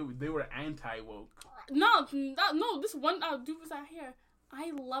 Well, no, they were anti-woke. No, this one dude was out here.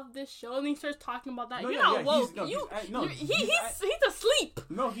 I love this show, and he starts talking about that. You're not woke. He's asleep.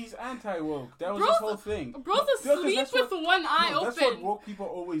 No, he's anti-woke. That was his whole thing. Bro's asleep with one eye open. That's what woke people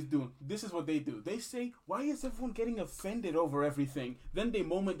always do. This is what they do. They say, "Why is everyone getting offended over everything?" Then the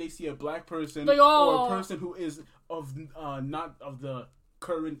moment they see a black person or a person who is not of the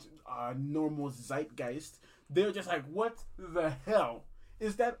current normal zeitgeist, they're just like, "What the hell?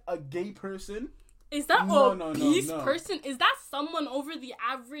 Is that a gay person? Is that a obese person? Is that someone over the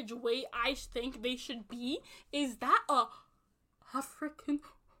average weight I think they should be? Is that a African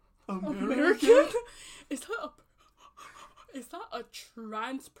American? Is that a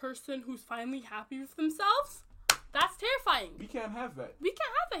trans person who's finally happy with themselves? That's terrifying. We can't have that. We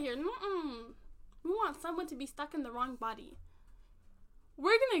can't have that here. We want someone to be stuck in the wrong body.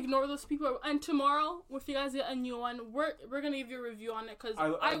 We're gonna ignore those people, and tomorrow, if you guys get a new one, we're gonna give you a review on it because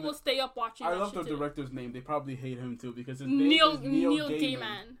I will stay up watching. I love the director's name. They probably hate him too because his name is Neil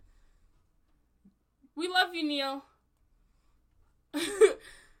Gaiman. We love you, Neil.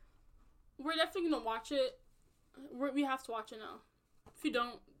 We're definitely gonna watch it. We have to watch it now. If you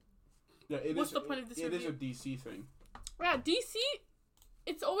don't, what's the point of this review? It is a DC thing. Yeah, DC.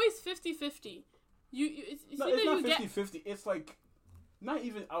 It's always 50-50. It's not 50-50. It's like. Not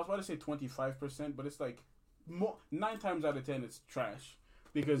even, I was about to say 25%, but it's like 9 times out of 10 it's trash.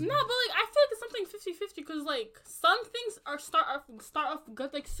 Because no, but like I feel like it's something 50-50 because like some things start off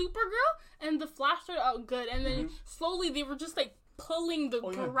good, like Supergirl and the Flash started out good, and then slowly they were just like pulling the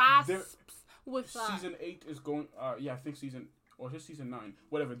grasps with season 8 is going. I think season 9,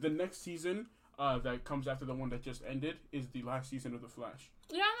 whatever. The next season that comes after the one that just ended is the last season of the Flash.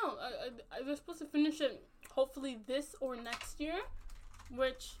 Yeah, I know. They're supposed to finish it hopefully this or next year.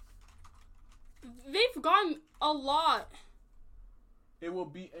 Which they've gone a lot. It will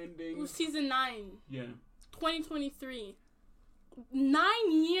be ending season 9. Yeah. 2023. 9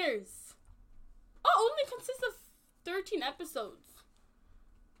 years. Oh, only consists of 13 episodes.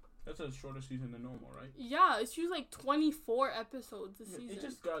 That's a shorter season than normal, right? Yeah, it's usually like 24 episodes a season. It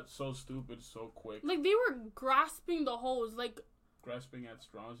just got so stupid so quick. Like they were grasping the hose, like grasping at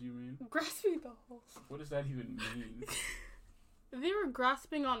straws, you mean? Grasping the hose. What does that even mean? They were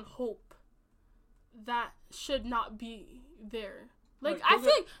grasping on hope that should not be there. Like I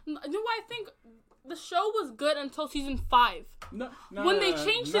think, I think the show was good until season 5. When they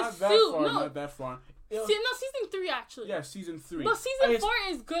changed his suit. Not that far. Season 3 actually. Yeah, season 3. But season 4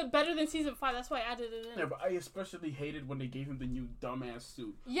 is good, better than season 5. That's why I added it in. Yeah, but I especially hated when they gave him the new dumbass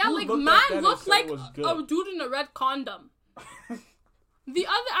suit. Yeah, like man looked like a dude in a red condom. The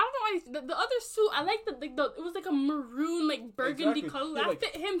other, I don't know why, the other suit, I like the it was like a maroon, like burgundy color. That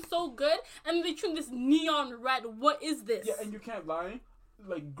fit him so good. And they trimmed this neon red. What is this? Yeah, and you can't lie.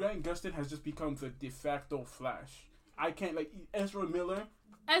 like Grant Gustin has just become the de facto Flash. I can't like Ezra Miller.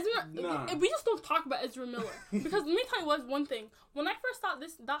 Nah. We just don't talk about Ezra Miller because let me tell you one thing. When I first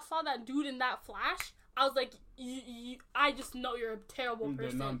saw that dude in that Flash, I was like, I just know you're a terrible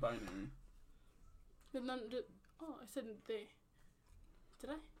person. They're non-binary. Oh, I said they. Did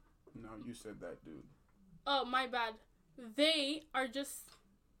I? No, you said that, dude. Oh, my bad. They are just.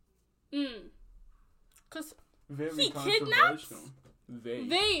 Because he kidnaps.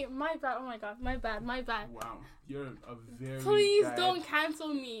 They. My bad. Oh my god. My bad. Wow. You're a very. Please don't cancel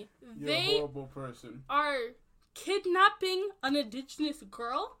me. You're a horrible person. Are kidnapping an indigenous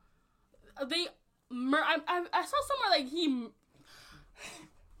girl. I saw somewhere like he.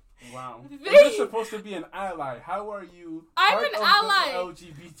 Wow. You're supposed to be an ally. How are you? I'm an ally.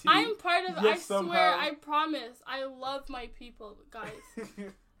 LGBT? I'm part of. Yes, I swear. I promise. I love my people, guys.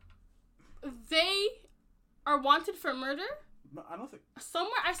 They are wanted for murder. No, I don't think. I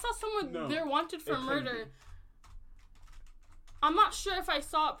saw someone. They're wanted for murder. I'm not sure if I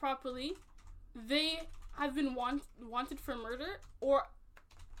saw it properly. They have been wanted for murder, or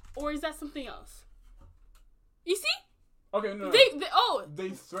is that something else? You see? Okay, no. They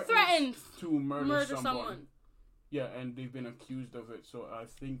threatened to murder someone. Yeah, and they've been accused of it. So I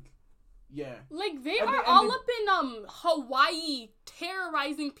think, yeah. Like they are all up in Hawaii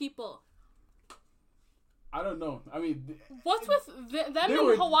terrorizing people. I don't know. I mean, what's with them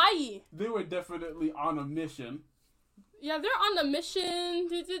in Hawaii? They were definitely on a mission. Yeah, they're on a mission.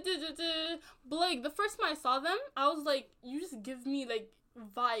 But like the first time I saw them, I was like, you just give me like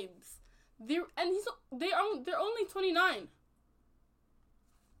vibes. They're only 29.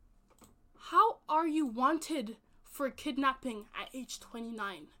 How are you wanted for kidnapping at age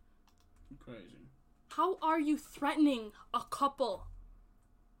 29? Crazy. How are you threatening a couple?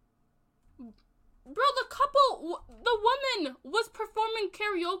 Bro, the woman was performing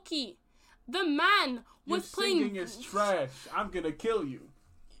karaoke. The man was playing. Singing is trash. I'm gonna kill you.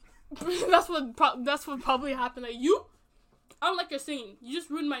 That's what probably happened. Like you, I don't like your singing. You just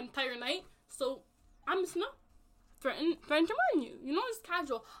ruined my entire night. So I'm just gonna threaten to murder you. You know, it's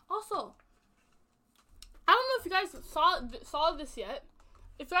casual. Also, I don't know if you guys saw this yet.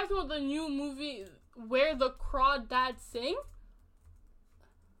 If you guys know the new movie Where the Crawdads Sing.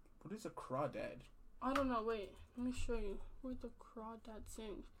 What is a crawdad? I don't know. Wait, let me show you. Where the crawdad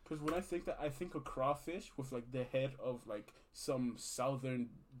sings. Because when I think that, I think a crawfish with like the head of like some southern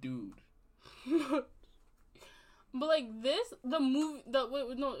dude. But like this, the movie,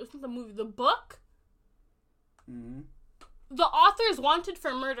 no, it's not the movie. The book. Mm-hmm. The author is wanted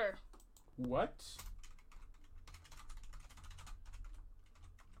for murder. What?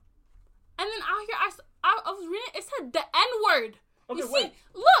 And then out here, I was reading. It said the N-word. Okay, you see, wait.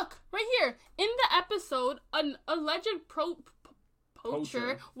 look right here in the episode. An alleged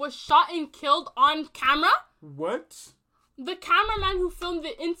poacher was shot and killed on camera. What? The cameraman who filmed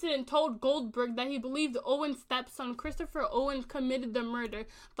the incident told Goldberg that he believed Owen's stepson, Christopher Owen, committed the murder.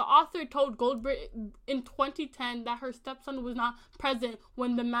 The author told Goldberg in 2010 that her stepson was not present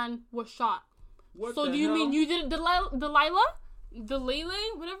when the man was shot. What so the do you hell? mean you did Delilah?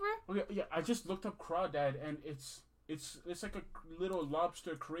 Whatever? Okay, yeah, I just looked up crawdad and it's like a little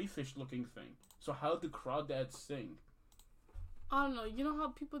lobster crayfish looking thing. So how do crawdads sing? I don't know. You know how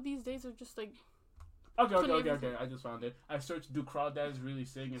people these days are just like... Okay. I just found it. I searched, do crawdads really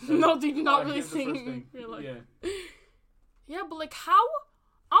sing? No, they do not really sing. Like, yeah, but like how?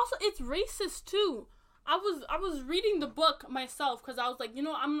 Also, it's racist too. I was reading the book myself because I was like, you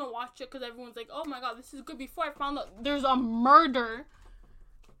know, I'm gonna watch it because everyone's like, oh my god, this is good. Before I found out there's a murder.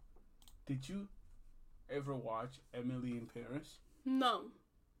 Did you ever watch Emily in Paris? No.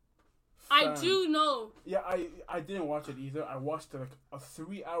 I do know. Yeah, I didn't watch it either. I watched like a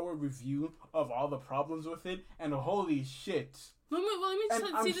 3-hour review of all the problems with it, and holy shit. Let me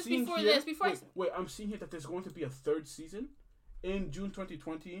just see this before this. Wait, I'm seeing here that there's going to be a 3rd season. In June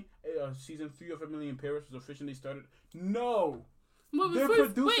 2020, season 3 of Emily in Paris was officially started. No! They're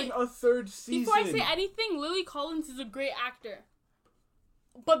producing a 3rd season. Before I say anything, Lily Collins is a great actor.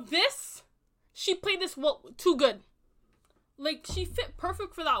 But this, she played this too good. Like, she fit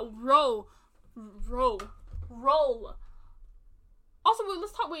perfect for that role. Also,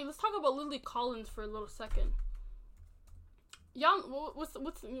 let's talk about Lily Collins for a little second. Y'all, what's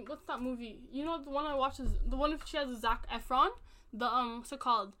that movie? You know, the one I watched is the one she has Zac Efron. What's it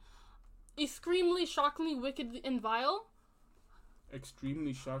called? Extremely, shockingly, wicked, and vile.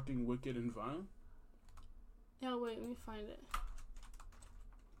 Extremely shocking, wicked, and vile? Yeah, wait, let me find it.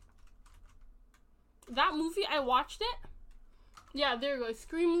 That movie, I watched it. Yeah, there you go.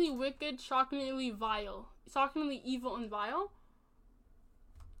 Extremely wicked, shockingly vile. Shockingly evil and vile.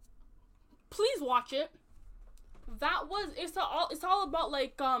 please watch it. It's all about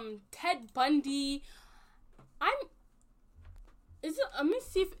like Ted Bundy. Let me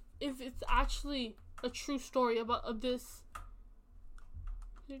see if it's actually a true story about this.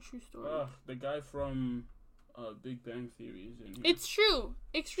 Is it a true story? The guy from Big Bang Theory is in here. It's true.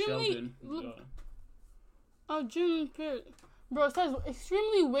 Extremely. Sheldon. Jim Pierce. Bro, it says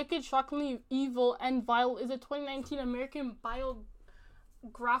extremely wicked, shockingly evil, and vile is a 2019 American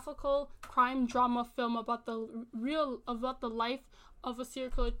biographical crime drama film about the life of a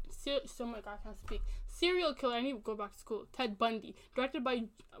serial killer. Oh my god, I can't speak. Serial killer. I need to go back to school. Ted Bundy, directed by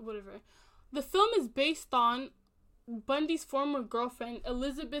whatever. The film is based on Bundy's former girlfriend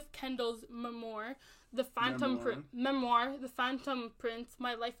Elizabeth Kendall's memoir, The Phantom Prince,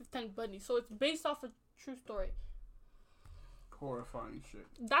 My Life with Ted Bundy. So it's based off a true story. Horrifying shit.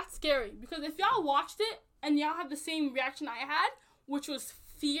 That's scary because if y'all watched it and y'all had the same reaction I had, which was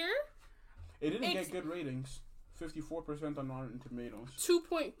fear. It didn't get good ratings. 54% on Rotten Tomatoes.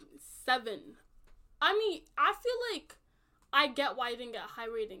 2.7. I mean, I feel like I get why it didn't get a high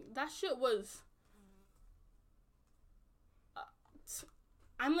rating. That shit was.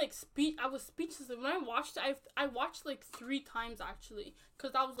 I was speechless when I watched it. I watched like 3 times actually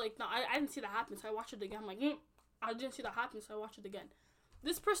because I was like, no, I didn't see that happen. So I watched it again. I'm like, I didn't see that happen. So I watched it again.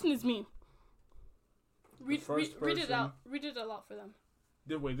 This person is me. Read it out. Read it aloud for them.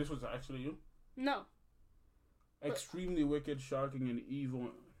 Wait, this was actually you? No. Extremely wicked, shocking, and evil.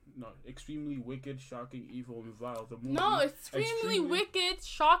 No, extremely wicked, shocking, evil, and vile. The movie. No, extremely wicked,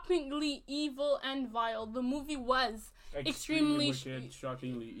 shockingly evil, and vile. The movie was extremely wicked,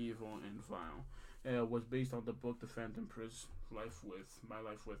 shockingly evil, and vile. Was based on the book The Phantom Prince, My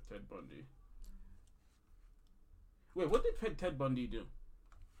Life with Ted Bundy. Wait, what did Ted Bundy do?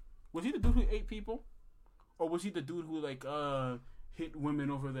 Was he the dude who ate people? Or was he the dude who like hit women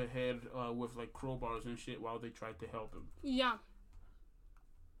over the head with like crowbars and shit while they tried to help him? Yeah.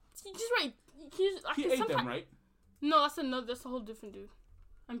 He's right. He ate them, right? No, that's a whole different dude.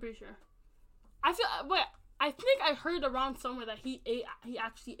 I'm pretty sure. I think I heard around somewhere that he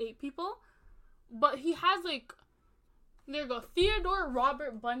actually ate people. But he has like, there you go. Theodore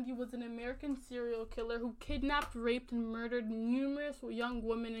Robert Bundy was an American serial killer who kidnapped, raped, and murdered numerous young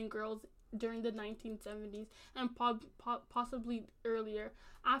women and girls during the 1970s and possibly earlier.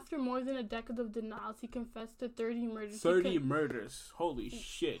 After more than a decade of denials, he confessed to 30 murders. 30 murders. Holy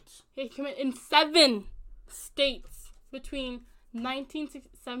shit. He committed in 7 states between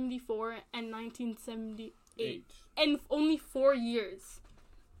 1974 and 1978. In only 4 years.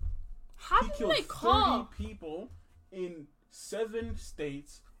 How did they call 30 people in 7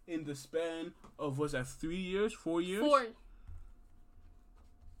 states in the span of, was that 3 years? 4 years? 4.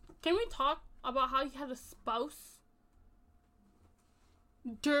 Can we talk about how he had a spouse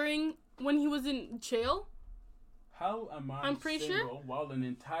when he was in jail? How am I'm pretty single while an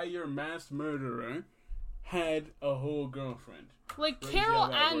entire mass murderer had a whole girlfriend? Like Carol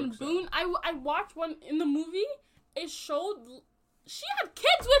Ann Boone, I watched one in the movie. It showed she had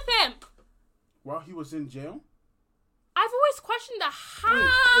kids with him while he was in jail. I've always questioned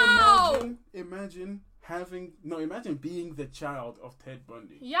how. Imagine being the child of Ted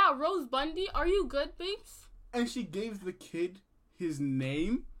Bundy. Yeah, Rose Bundy, are you good, babes? And she gave the kid his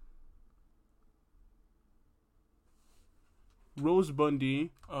name. Rose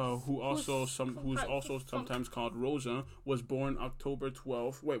Bundy, who's also sometimes called Rosa, was born October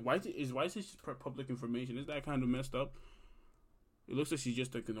 12th. Wait, why is this public information? Is that kind of messed up? It looks like she's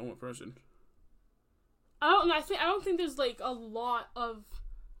just like a normal person. I don't know. I don't think there's like a lot about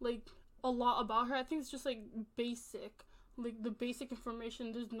her. I think it's just like basic, like the basic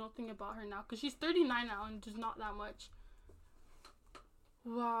information. There's nothing about her now because she's 39 now and there's not that much.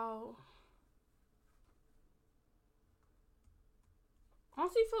 Wow.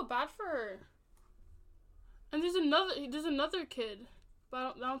 Honestly, feel bad for her. And there's another kid,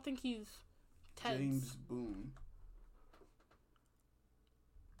 but I don't think he's Ted's. James Boone.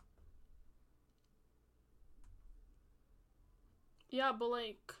 Yeah, but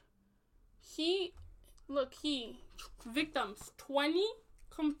like, victims, 20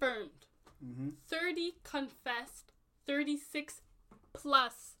 confirmed, 30 confessed, 36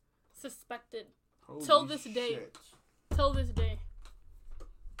 plus suspected. Holy till this day. Shit. Till this day.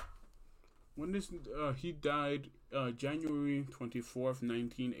 When he died January 24th,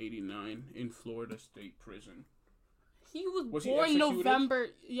 1989 in Florida State Prison. He was born November,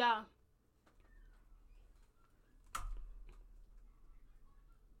 yeah.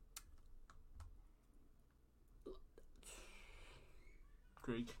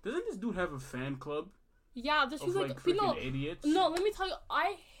 Great. Doesn't this dude have a fan club? Yeah, there's Of people like freaking idiots. No, let me tell you,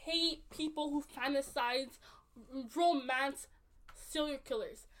 I hate people who fantasize romance serial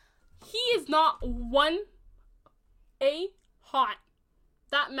killers. He is not hot.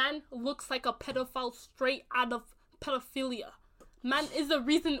 That man looks like a pedophile straight out of pedophilia. Man is the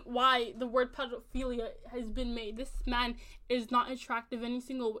reason why the word pedophilia has been made. This man is not attractive in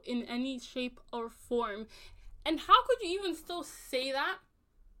any shape or form. And how could you even still say that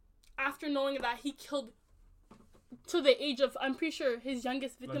after knowing that he killed to the age of, I'm pretty sure his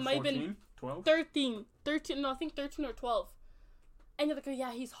youngest victim like 14, might have been 12? 13, no, I think 13 or 12. And you're like, oh,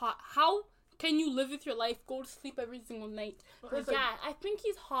 yeah, he's hot. How can you live with your life, go to sleep every single night? Like, yeah, I think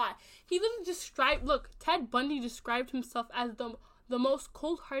he's hot. He doesn't describe, look, Ted Bundy described himself as the most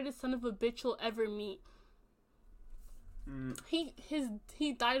cold-hearted son of a bitch you'll ever meet.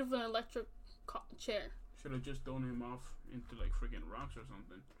 He died of an electric chair. Should have just thrown him off into like freaking rocks or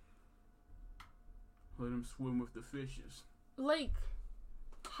something. Let him swim with the fishes. Like,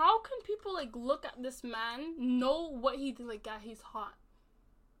 how can people like look at this man, know what he did? Like, yeah, he's hot.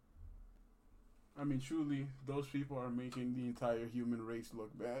 I mean, truly, those people are making the entire human race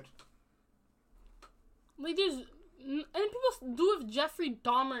look bad. Like, and people do with Jeffrey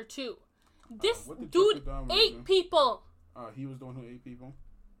Dahmer too. This dude ate people. He was the one who ate people.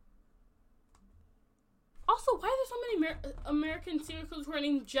 Also, why are there so many American serial killers who are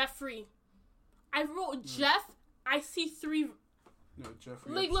named Jeffrey? I wrote Jeff. I see 3. No,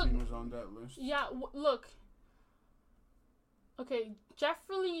 Jeffrey Epstein was on that list. Yeah, look. Okay,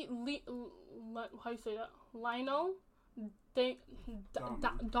 Jeffrey how you say that? Lionel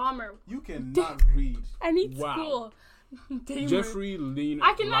Dahmer. You cannot read. I need school. Dahmer. Jeffrey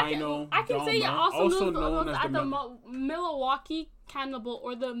Lionel I can say it also known as the Milwaukee Cannibal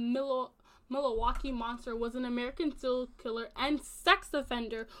or the Milwaukee Monster, was an American serial killer and sex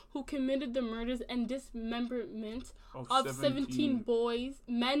offender who committed the murders and dismemberment of 17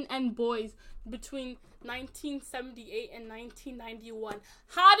 men and boys between 1978 and 1991.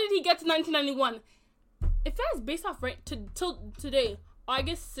 How did he get to 1991? If that is based off till today,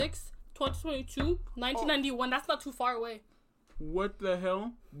 August 6th, 2022, 1991, that's not too far away. What the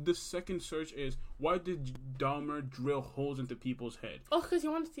hell? The second search is, why did Dahmer drill holes into people's head? Oh, because he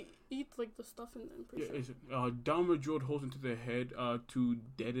wanted to eat like the stuff in them. Dahmer drilled holes into their head to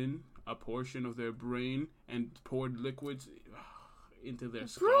deaden a portion of their brain and poured liquids into their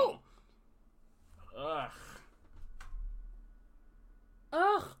skull. Ugh.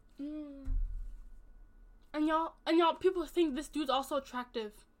 And y'all, people think this dude's also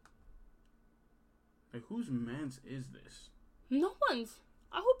attractive. Like, whose man's is this? No one's.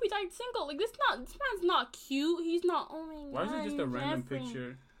 I hope he died single. Like, this man's not cute. He's not only. Why is it just a random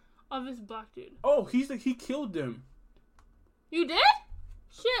picture of this black dude? Oh, he killed them. You did?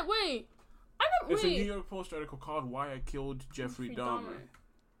 Shit, wait. It's a New York Post article called "Why I Killed Jeffrey Dahmer."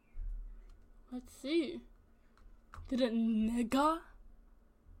 Let's see. Did a nigga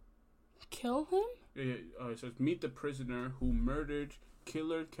kill him? Yeah, it says, meet the prisoner who murdered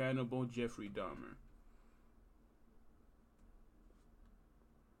killer cannibal Jeffrey Dahmer.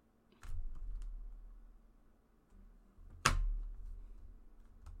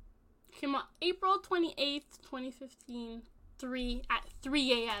 Came out April 28th, 2015, 3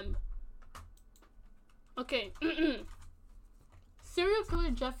 a.m. Okay. Serial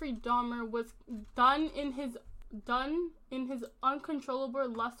killer Jeffrey Dahmer was done in his uncontrollable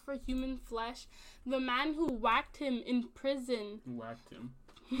lust for human flesh. The man who whacked him in prison. Whacked him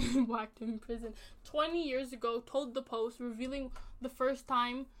in prison 20 years ago told the Post, revealing the first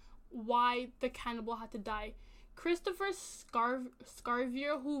time why the cannibal had to die. Christopher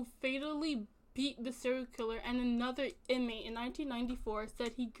Scarvier, who fatally beat the serial killer and another inmate in 1994,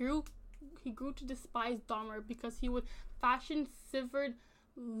 said he grew to despise Dahmer because he would fashion severed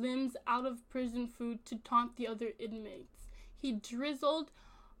limbs out of prison food to taunt the other inmates. He drizzled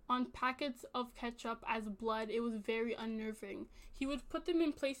on packets of ketchup as blood. It was very unnerving. He would put them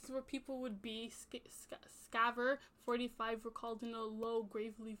in places where people would be. Scaver 45 recalled in a low,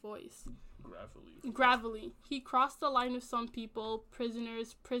 gravely voice. Gravelly. He crossed the line with some people,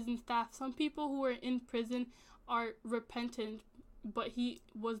 prisoners, prison staff. Some people who were in prison are repentant, but he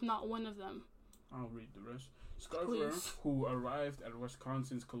was not one of them. I'll read the rest. Scarver, who arrived at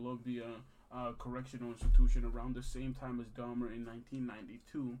Wisconsin's Columbia Correctional Institution around the same time as Dahmer in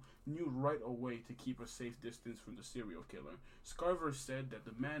 1992, knew right away to keep a safe distance from the serial killer. Scarver said that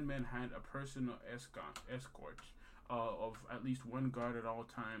the madman had a personal escort of at least one guard at all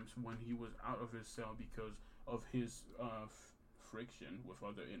times when he was out of his cell because of his friction with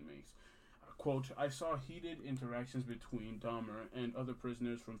other inmates. quote, I saw heated interactions between Dahmer and other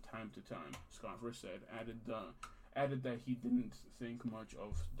prisoners from time to time, Scarver said, added that he didn't think much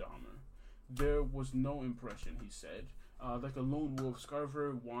of Dahmer. There was no impression, he said. Like a lone wolf,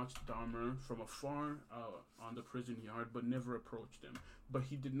 Scarver watched Dahmer from afar on the prison yard, but never approached him. But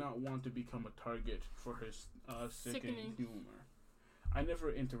he did not want to become a target for his sickening humor. I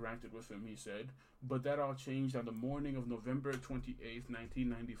never interacted with him, he said, but that all changed on the morning of November 28th,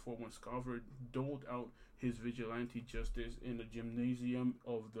 1994, when Scarver doled out his vigilante justice in the gymnasium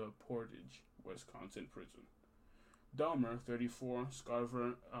of the Portage, Wisconsin prison. Dahmer, 34,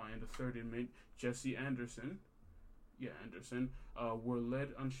 Scarver, and the third inmate, Jesse Anderson, were led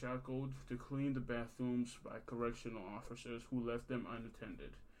unshackled to clean the bathrooms by correctional officers who left them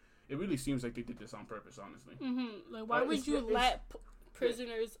unattended. It really seems like they did this on purpose, honestly. Mm-hmm. Like, why would you let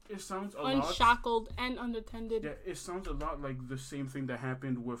prisoners it sounds unshackled and unattended? Yeah, it sounds a lot like the same thing that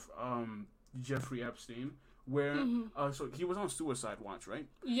happened with Jeffrey Epstein, where so he was on suicide watch, right?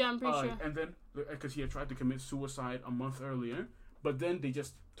 Yeah, I'm pretty sure. And then because he had tried to commit suicide a month earlier, but then they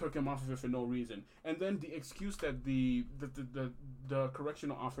just took him off of it for no reason. And then the excuse that the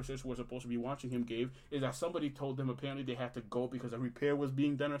correctional officers who were supposed to be watching him gave is that somebody told them apparently they had to go because a repair was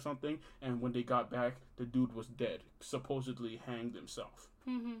being done or something, and when they got back, the dude was dead, supposedly hanged himself.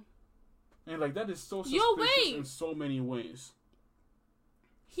 Mm-hmm. And like that is so suspicious in so many ways.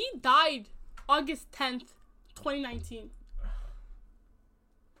 He died August 10th, 2019.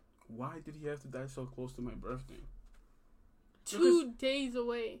 Why did he have to die so close to my birthday? 2 days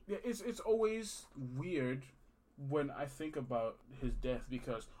away. Yeah, it's always weird when I think about his death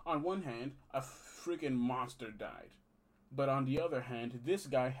because on one hand, a freaking monster died. But on the other hand, this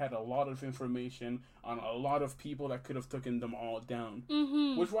guy had a lot of information on a lot of people that could have taken them all down.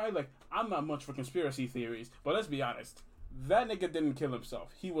 Mm-hmm. Which why, like, I'm not much for conspiracy theories, but let's be honest. That nigga didn't kill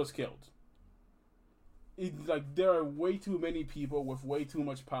himself. He was killed. Like, there are way too many people with way too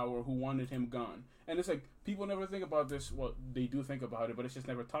much power who wanted him gone. And it's like, people never think about this. Well, they do think about it, but it's just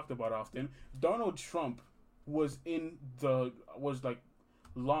never talked about often. Donald Trump was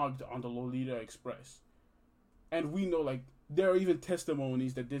logged on the Lolita Express. And we know, like, there are even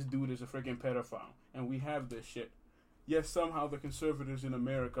testimonies that this dude is a freaking pedophile. And we have this shit. Yet somehow the conservatives in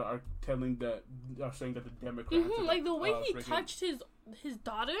America are saying that the Democrats... Mm-hmm, like, the way he touched his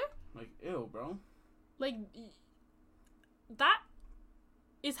daughter? Like, ew, bro. Like, that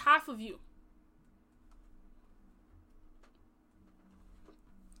is half of you.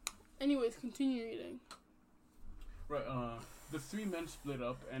 Anyways, continue reading. Right, the three men split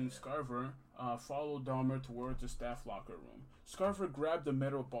up, and Scarver followed Dahmer towards the staff locker room. Scarver grabbed a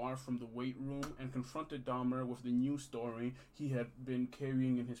metal bar from the weight room and confronted Dahmer with the new story he had been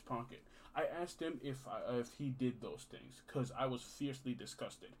carrying in his pocket. I asked him if he did those things, because I was fiercely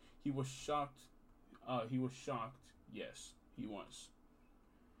disgusted. He was shocked. Yes, he was.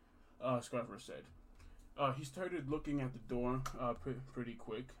 Scarver said. He started looking at the door pretty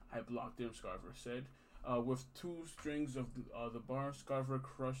quick. I blocked him, Scarver said. With two strings of the bar, Scarver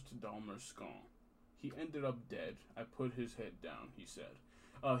crushed Dahmer's skull. He ended up dead. I put his head down, he said.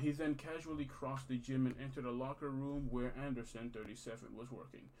 He then casually crossed the gym and entered a locker room where Anderson, 37, was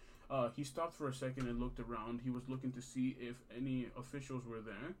working. He stopped for a second and looked around. He was looking to see if any officials were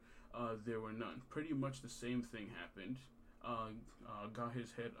there. There were none. Pretty much the same thing happened. Got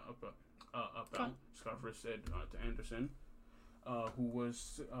his head up out, Scarver said to Anderson, who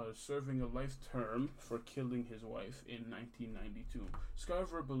was serving a life term for killing his wife in 1992.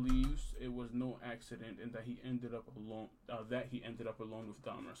 Scarver believes it was no accident and that he ended up alone. With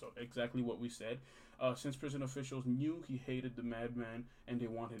Dahmer. So exactly what we said. Since prison officials knew he hated the madman and they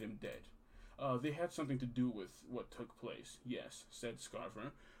wanted him dead. They had something to do with what took place. Yes, said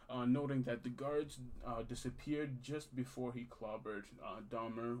Scarver, noting that the guards disappeared just before he clobbered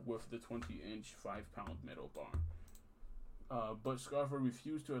Dahmer with the 20-inch 5-pound metal bar. But Scarver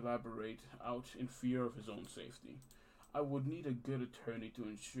refused to elaborate out in fear of his own safety. I would need a good attorney to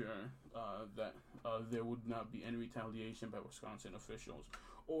ensure that there would not be any retaliation by Wisconsin officials,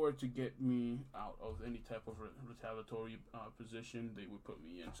 or to get me out of any type of retaliatory position they would put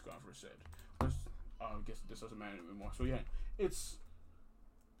me in, Scarver said. I guess this doesn't matter anymore. So yeah, it's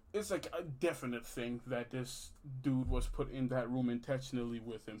like a definite thing that this dude was put in that room intentionally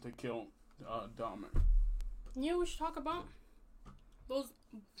with him to kill Dahmer. You know what we should talk about? Those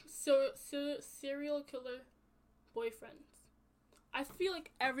serial killer boyfriends. I feel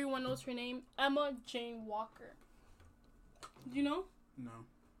like everyone knows her name, Emma Jane Walker. Do you know? No.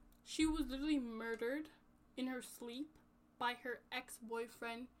 She was literally murdered in her sleep by her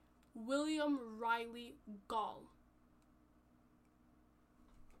ex-boyfriend, William Riley Gall.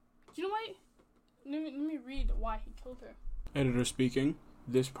 Do you know why let me read why he killed her. Editor speaking.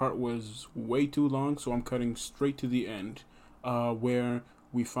 This part was way too long, so I'm cutting straight to the end, where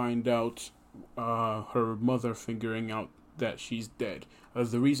we find out her mother figuring out that she's dead.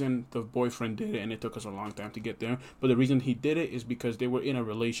 The reason the boyfriend did it, and it took us a long time to get there, but the reason he did it is because they were in a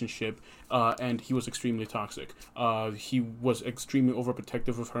relationship, and he was extremely toxic. He was extremely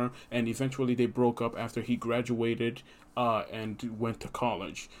overprotective of her, and eventually they broke up after he graduated and went to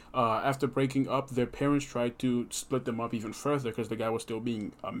college. After breaking up, their parents tried to split them up even further because the guy was still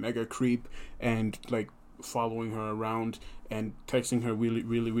being a mega creep and like following her around and texting her really,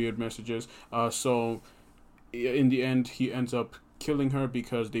 really weird messages. So in the end, he ends up killing her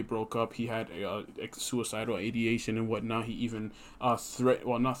because they broke up. He had a suicidal ideation and whatnot. He even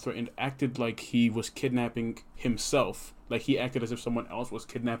acted like he was kidnapping himself. Like he acted as if someone else was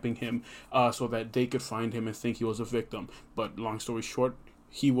kidnapping him, so that they could find him and think he was a victim. But long story short,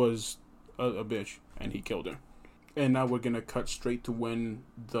 he was a bitch and he killed her. And now we're gonna cut straight to when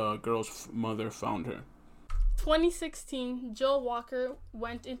the girl's mother found her. 2016, Jill Walker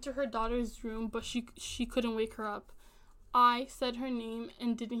went into her daughter's room, but she couldn't wake her up. I said her name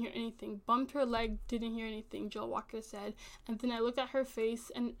and didn't hear anything. Bumped her leg, didn't hear anything, Jill Walker said. And then I looked at her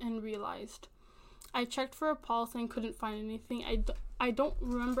face and realized. I checked for a pulse and couldn't find anything. I don't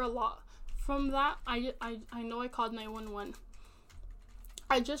remember a lot from that. I know I called 911.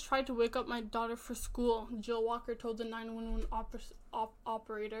 I just tried to wake up my daughter for school, Jill Walker told the 911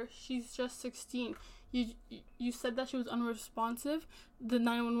 operator. She's just 16. You said that she was unresponsive? The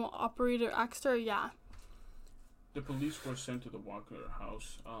 911 operator asked her, yeah. The police were sent to the Walker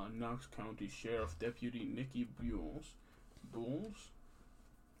house. Knox County Sheriff Deputy Nikki Bulls.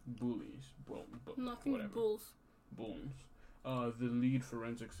 The lead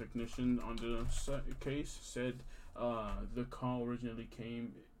forensics technician on the case said the call originally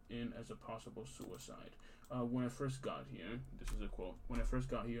came in as a possible suicide. When I first got here, this is a quote, when I first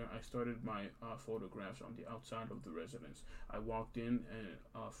got here, I started my photographs on the outside of the residence. I walked in and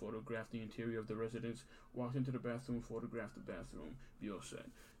photographed the interior of the residence, walked into the bathroom, photographed the bathroom, Beale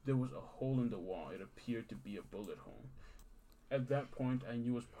said. There was a hole in the wall. It appeared to be a bullet hole. At that point, I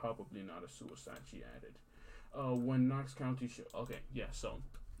knew it was probably not a suicide, she added. When Knox County... so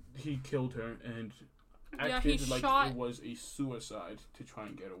he killed her and acted like it was a suicide to try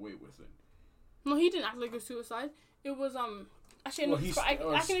and get away with it. No, he didn't act like a suicide. It was, he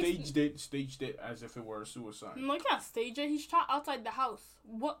staged it as if it were a suicide. No, you can't stage it. He shot outside the house.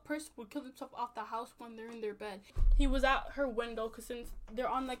 What person would kill themselves out the house when they're in their bed? He was at her window, because since they're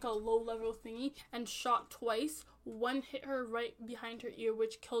on, like, a low-level thingy, and shot twice. One hit her right behind her ear,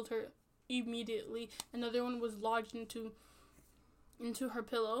 which killed her immediately. Another one was lodged into her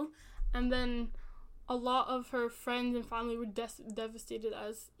pillow. And then a lot of her friends and family were devastated,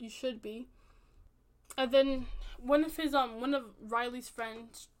 as you should be. And then one of Riley's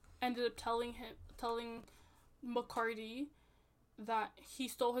friends ended up telling McCarty that he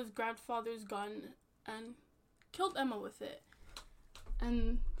stole his grandfather's gun and killed Emma with it.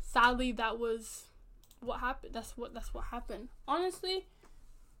 And sadly, that was what happened. That's what happened. Honestly,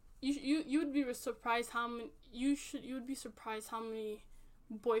 you would be surprised how many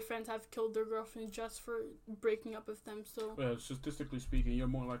boyfriends have killed their girlfriends just for breaking up with them. So statistically speaking, you're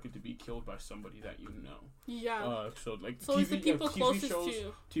more likely to be killed by somebody that you know. Yeah. So it's the people closest to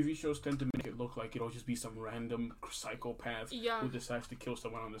you. TV shows tend to make it look like it'll just be some random psychopath who decides to kill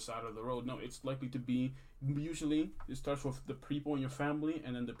someone on the side of the road. No, it's likely to be, usually it starts with the people in your family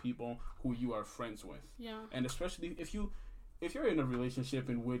and then the people who you are friends with. Yeah. And especially if you're in a relationship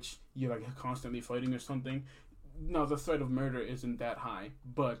in which you're like constantly fighting or something. No, the threat of murder isn't that high,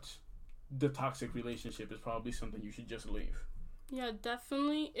 but the toxic relationship is probably something you should just leave. Yeah,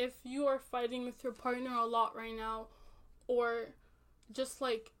 definitely. If you are fighting with your partner a lot right now, or just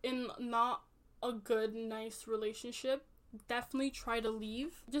like in not a good, nice relationship, definitely try to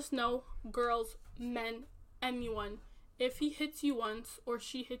leave. Just know, girls, men, anyone, if he hits you once, or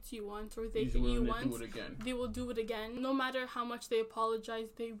she hits you once, or they hit you once, they will do it again. No matter how much they apologize,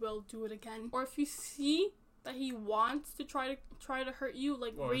 they will do it again. Or if you see that he wants to try to hurt you,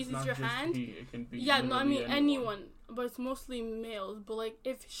 like raises your hand. It can be anyone, but it's mostly males. But like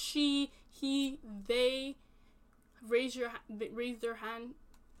if they raise their hand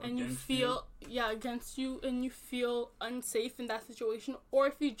and you feel against you and you feel unsafe in that situation, or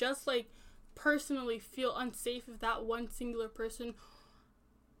if you just like personally feel unsafe with that one singular person,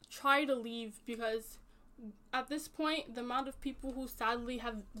 try to leave, because at this point the amount of people who sadly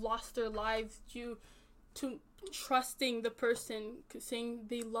have lost their lives due to trusting the person, saying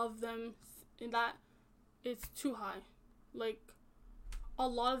they love them, and that it's too high. Like, a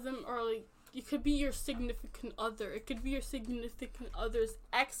lot of them are like it could be your significant other. It could be your significant other's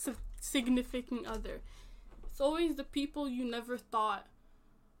ex-significant other. It's always the people you never thought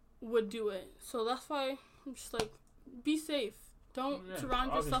would do it. So that's why I'm just like, be safe. Don't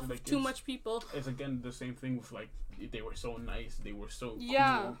surround yourself with too much people. It's again the same thing with like, they were so nice, they were so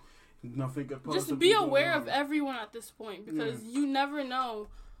cool. Nothing could possibly just be aware of everyone at this point, because you never know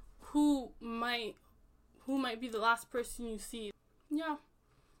who might be the last person you see. Yeah.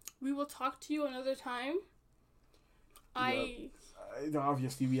 We will talk to you another time.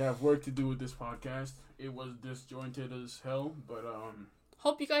 Obviously we have work to do with this podcast. It was disjointed as hell, but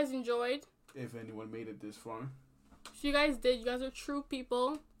hope you guys enjoyed. If anyone made it this far. If you guys did, you guys are true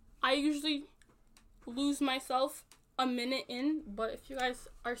people. I usually lose myself a minute in, but if you guys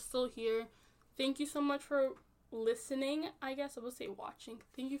are still here, thank you so much for listening. I guess I will say watching.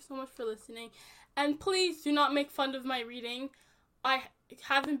 Thank you so much for listening. And please do not make fun of my reading. I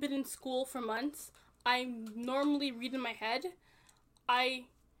haven't been in school for months. I normally read in my head. I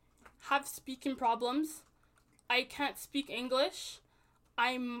have speaking problems. I can't speak English.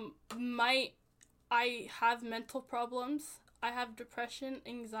 I have mental problems. I have depression,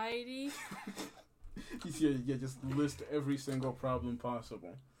 anxiety. Yeah, just list every single problem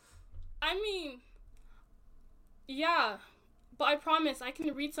possible. I mean, yeah, but I promise I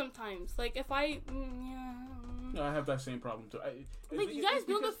can read sometimes. Like, if I... No, I have that same problem too. You guys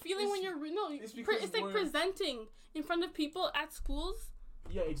know the feeling when you're... It's like presenting in front of people at schools.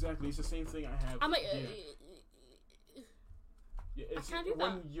 Yeah, exactly. It's the same thing I have. I'm like... Yeah, it's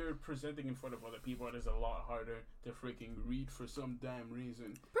when you're presenting in front of other people, it is a lot harder to freaking read for some damn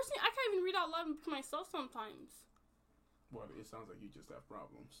reason. Personally, I can't even read out loud to myself sometimes. Well, it sounds like you just have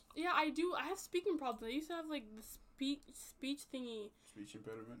problems. Yeah, I do. I have speaking problems. I used to have like the speech thingy. Speech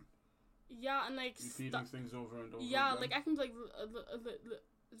impediment. Yeah, and like repeating things over and over. Yeah, again. like I can like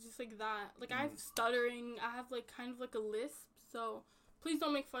just like that. Like I have stuttering. I have like kind of like a lisp. So please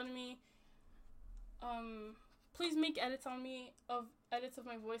don't make fun of me. Please make edits of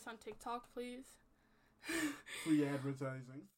my voice on TikTok, please. Free advertising.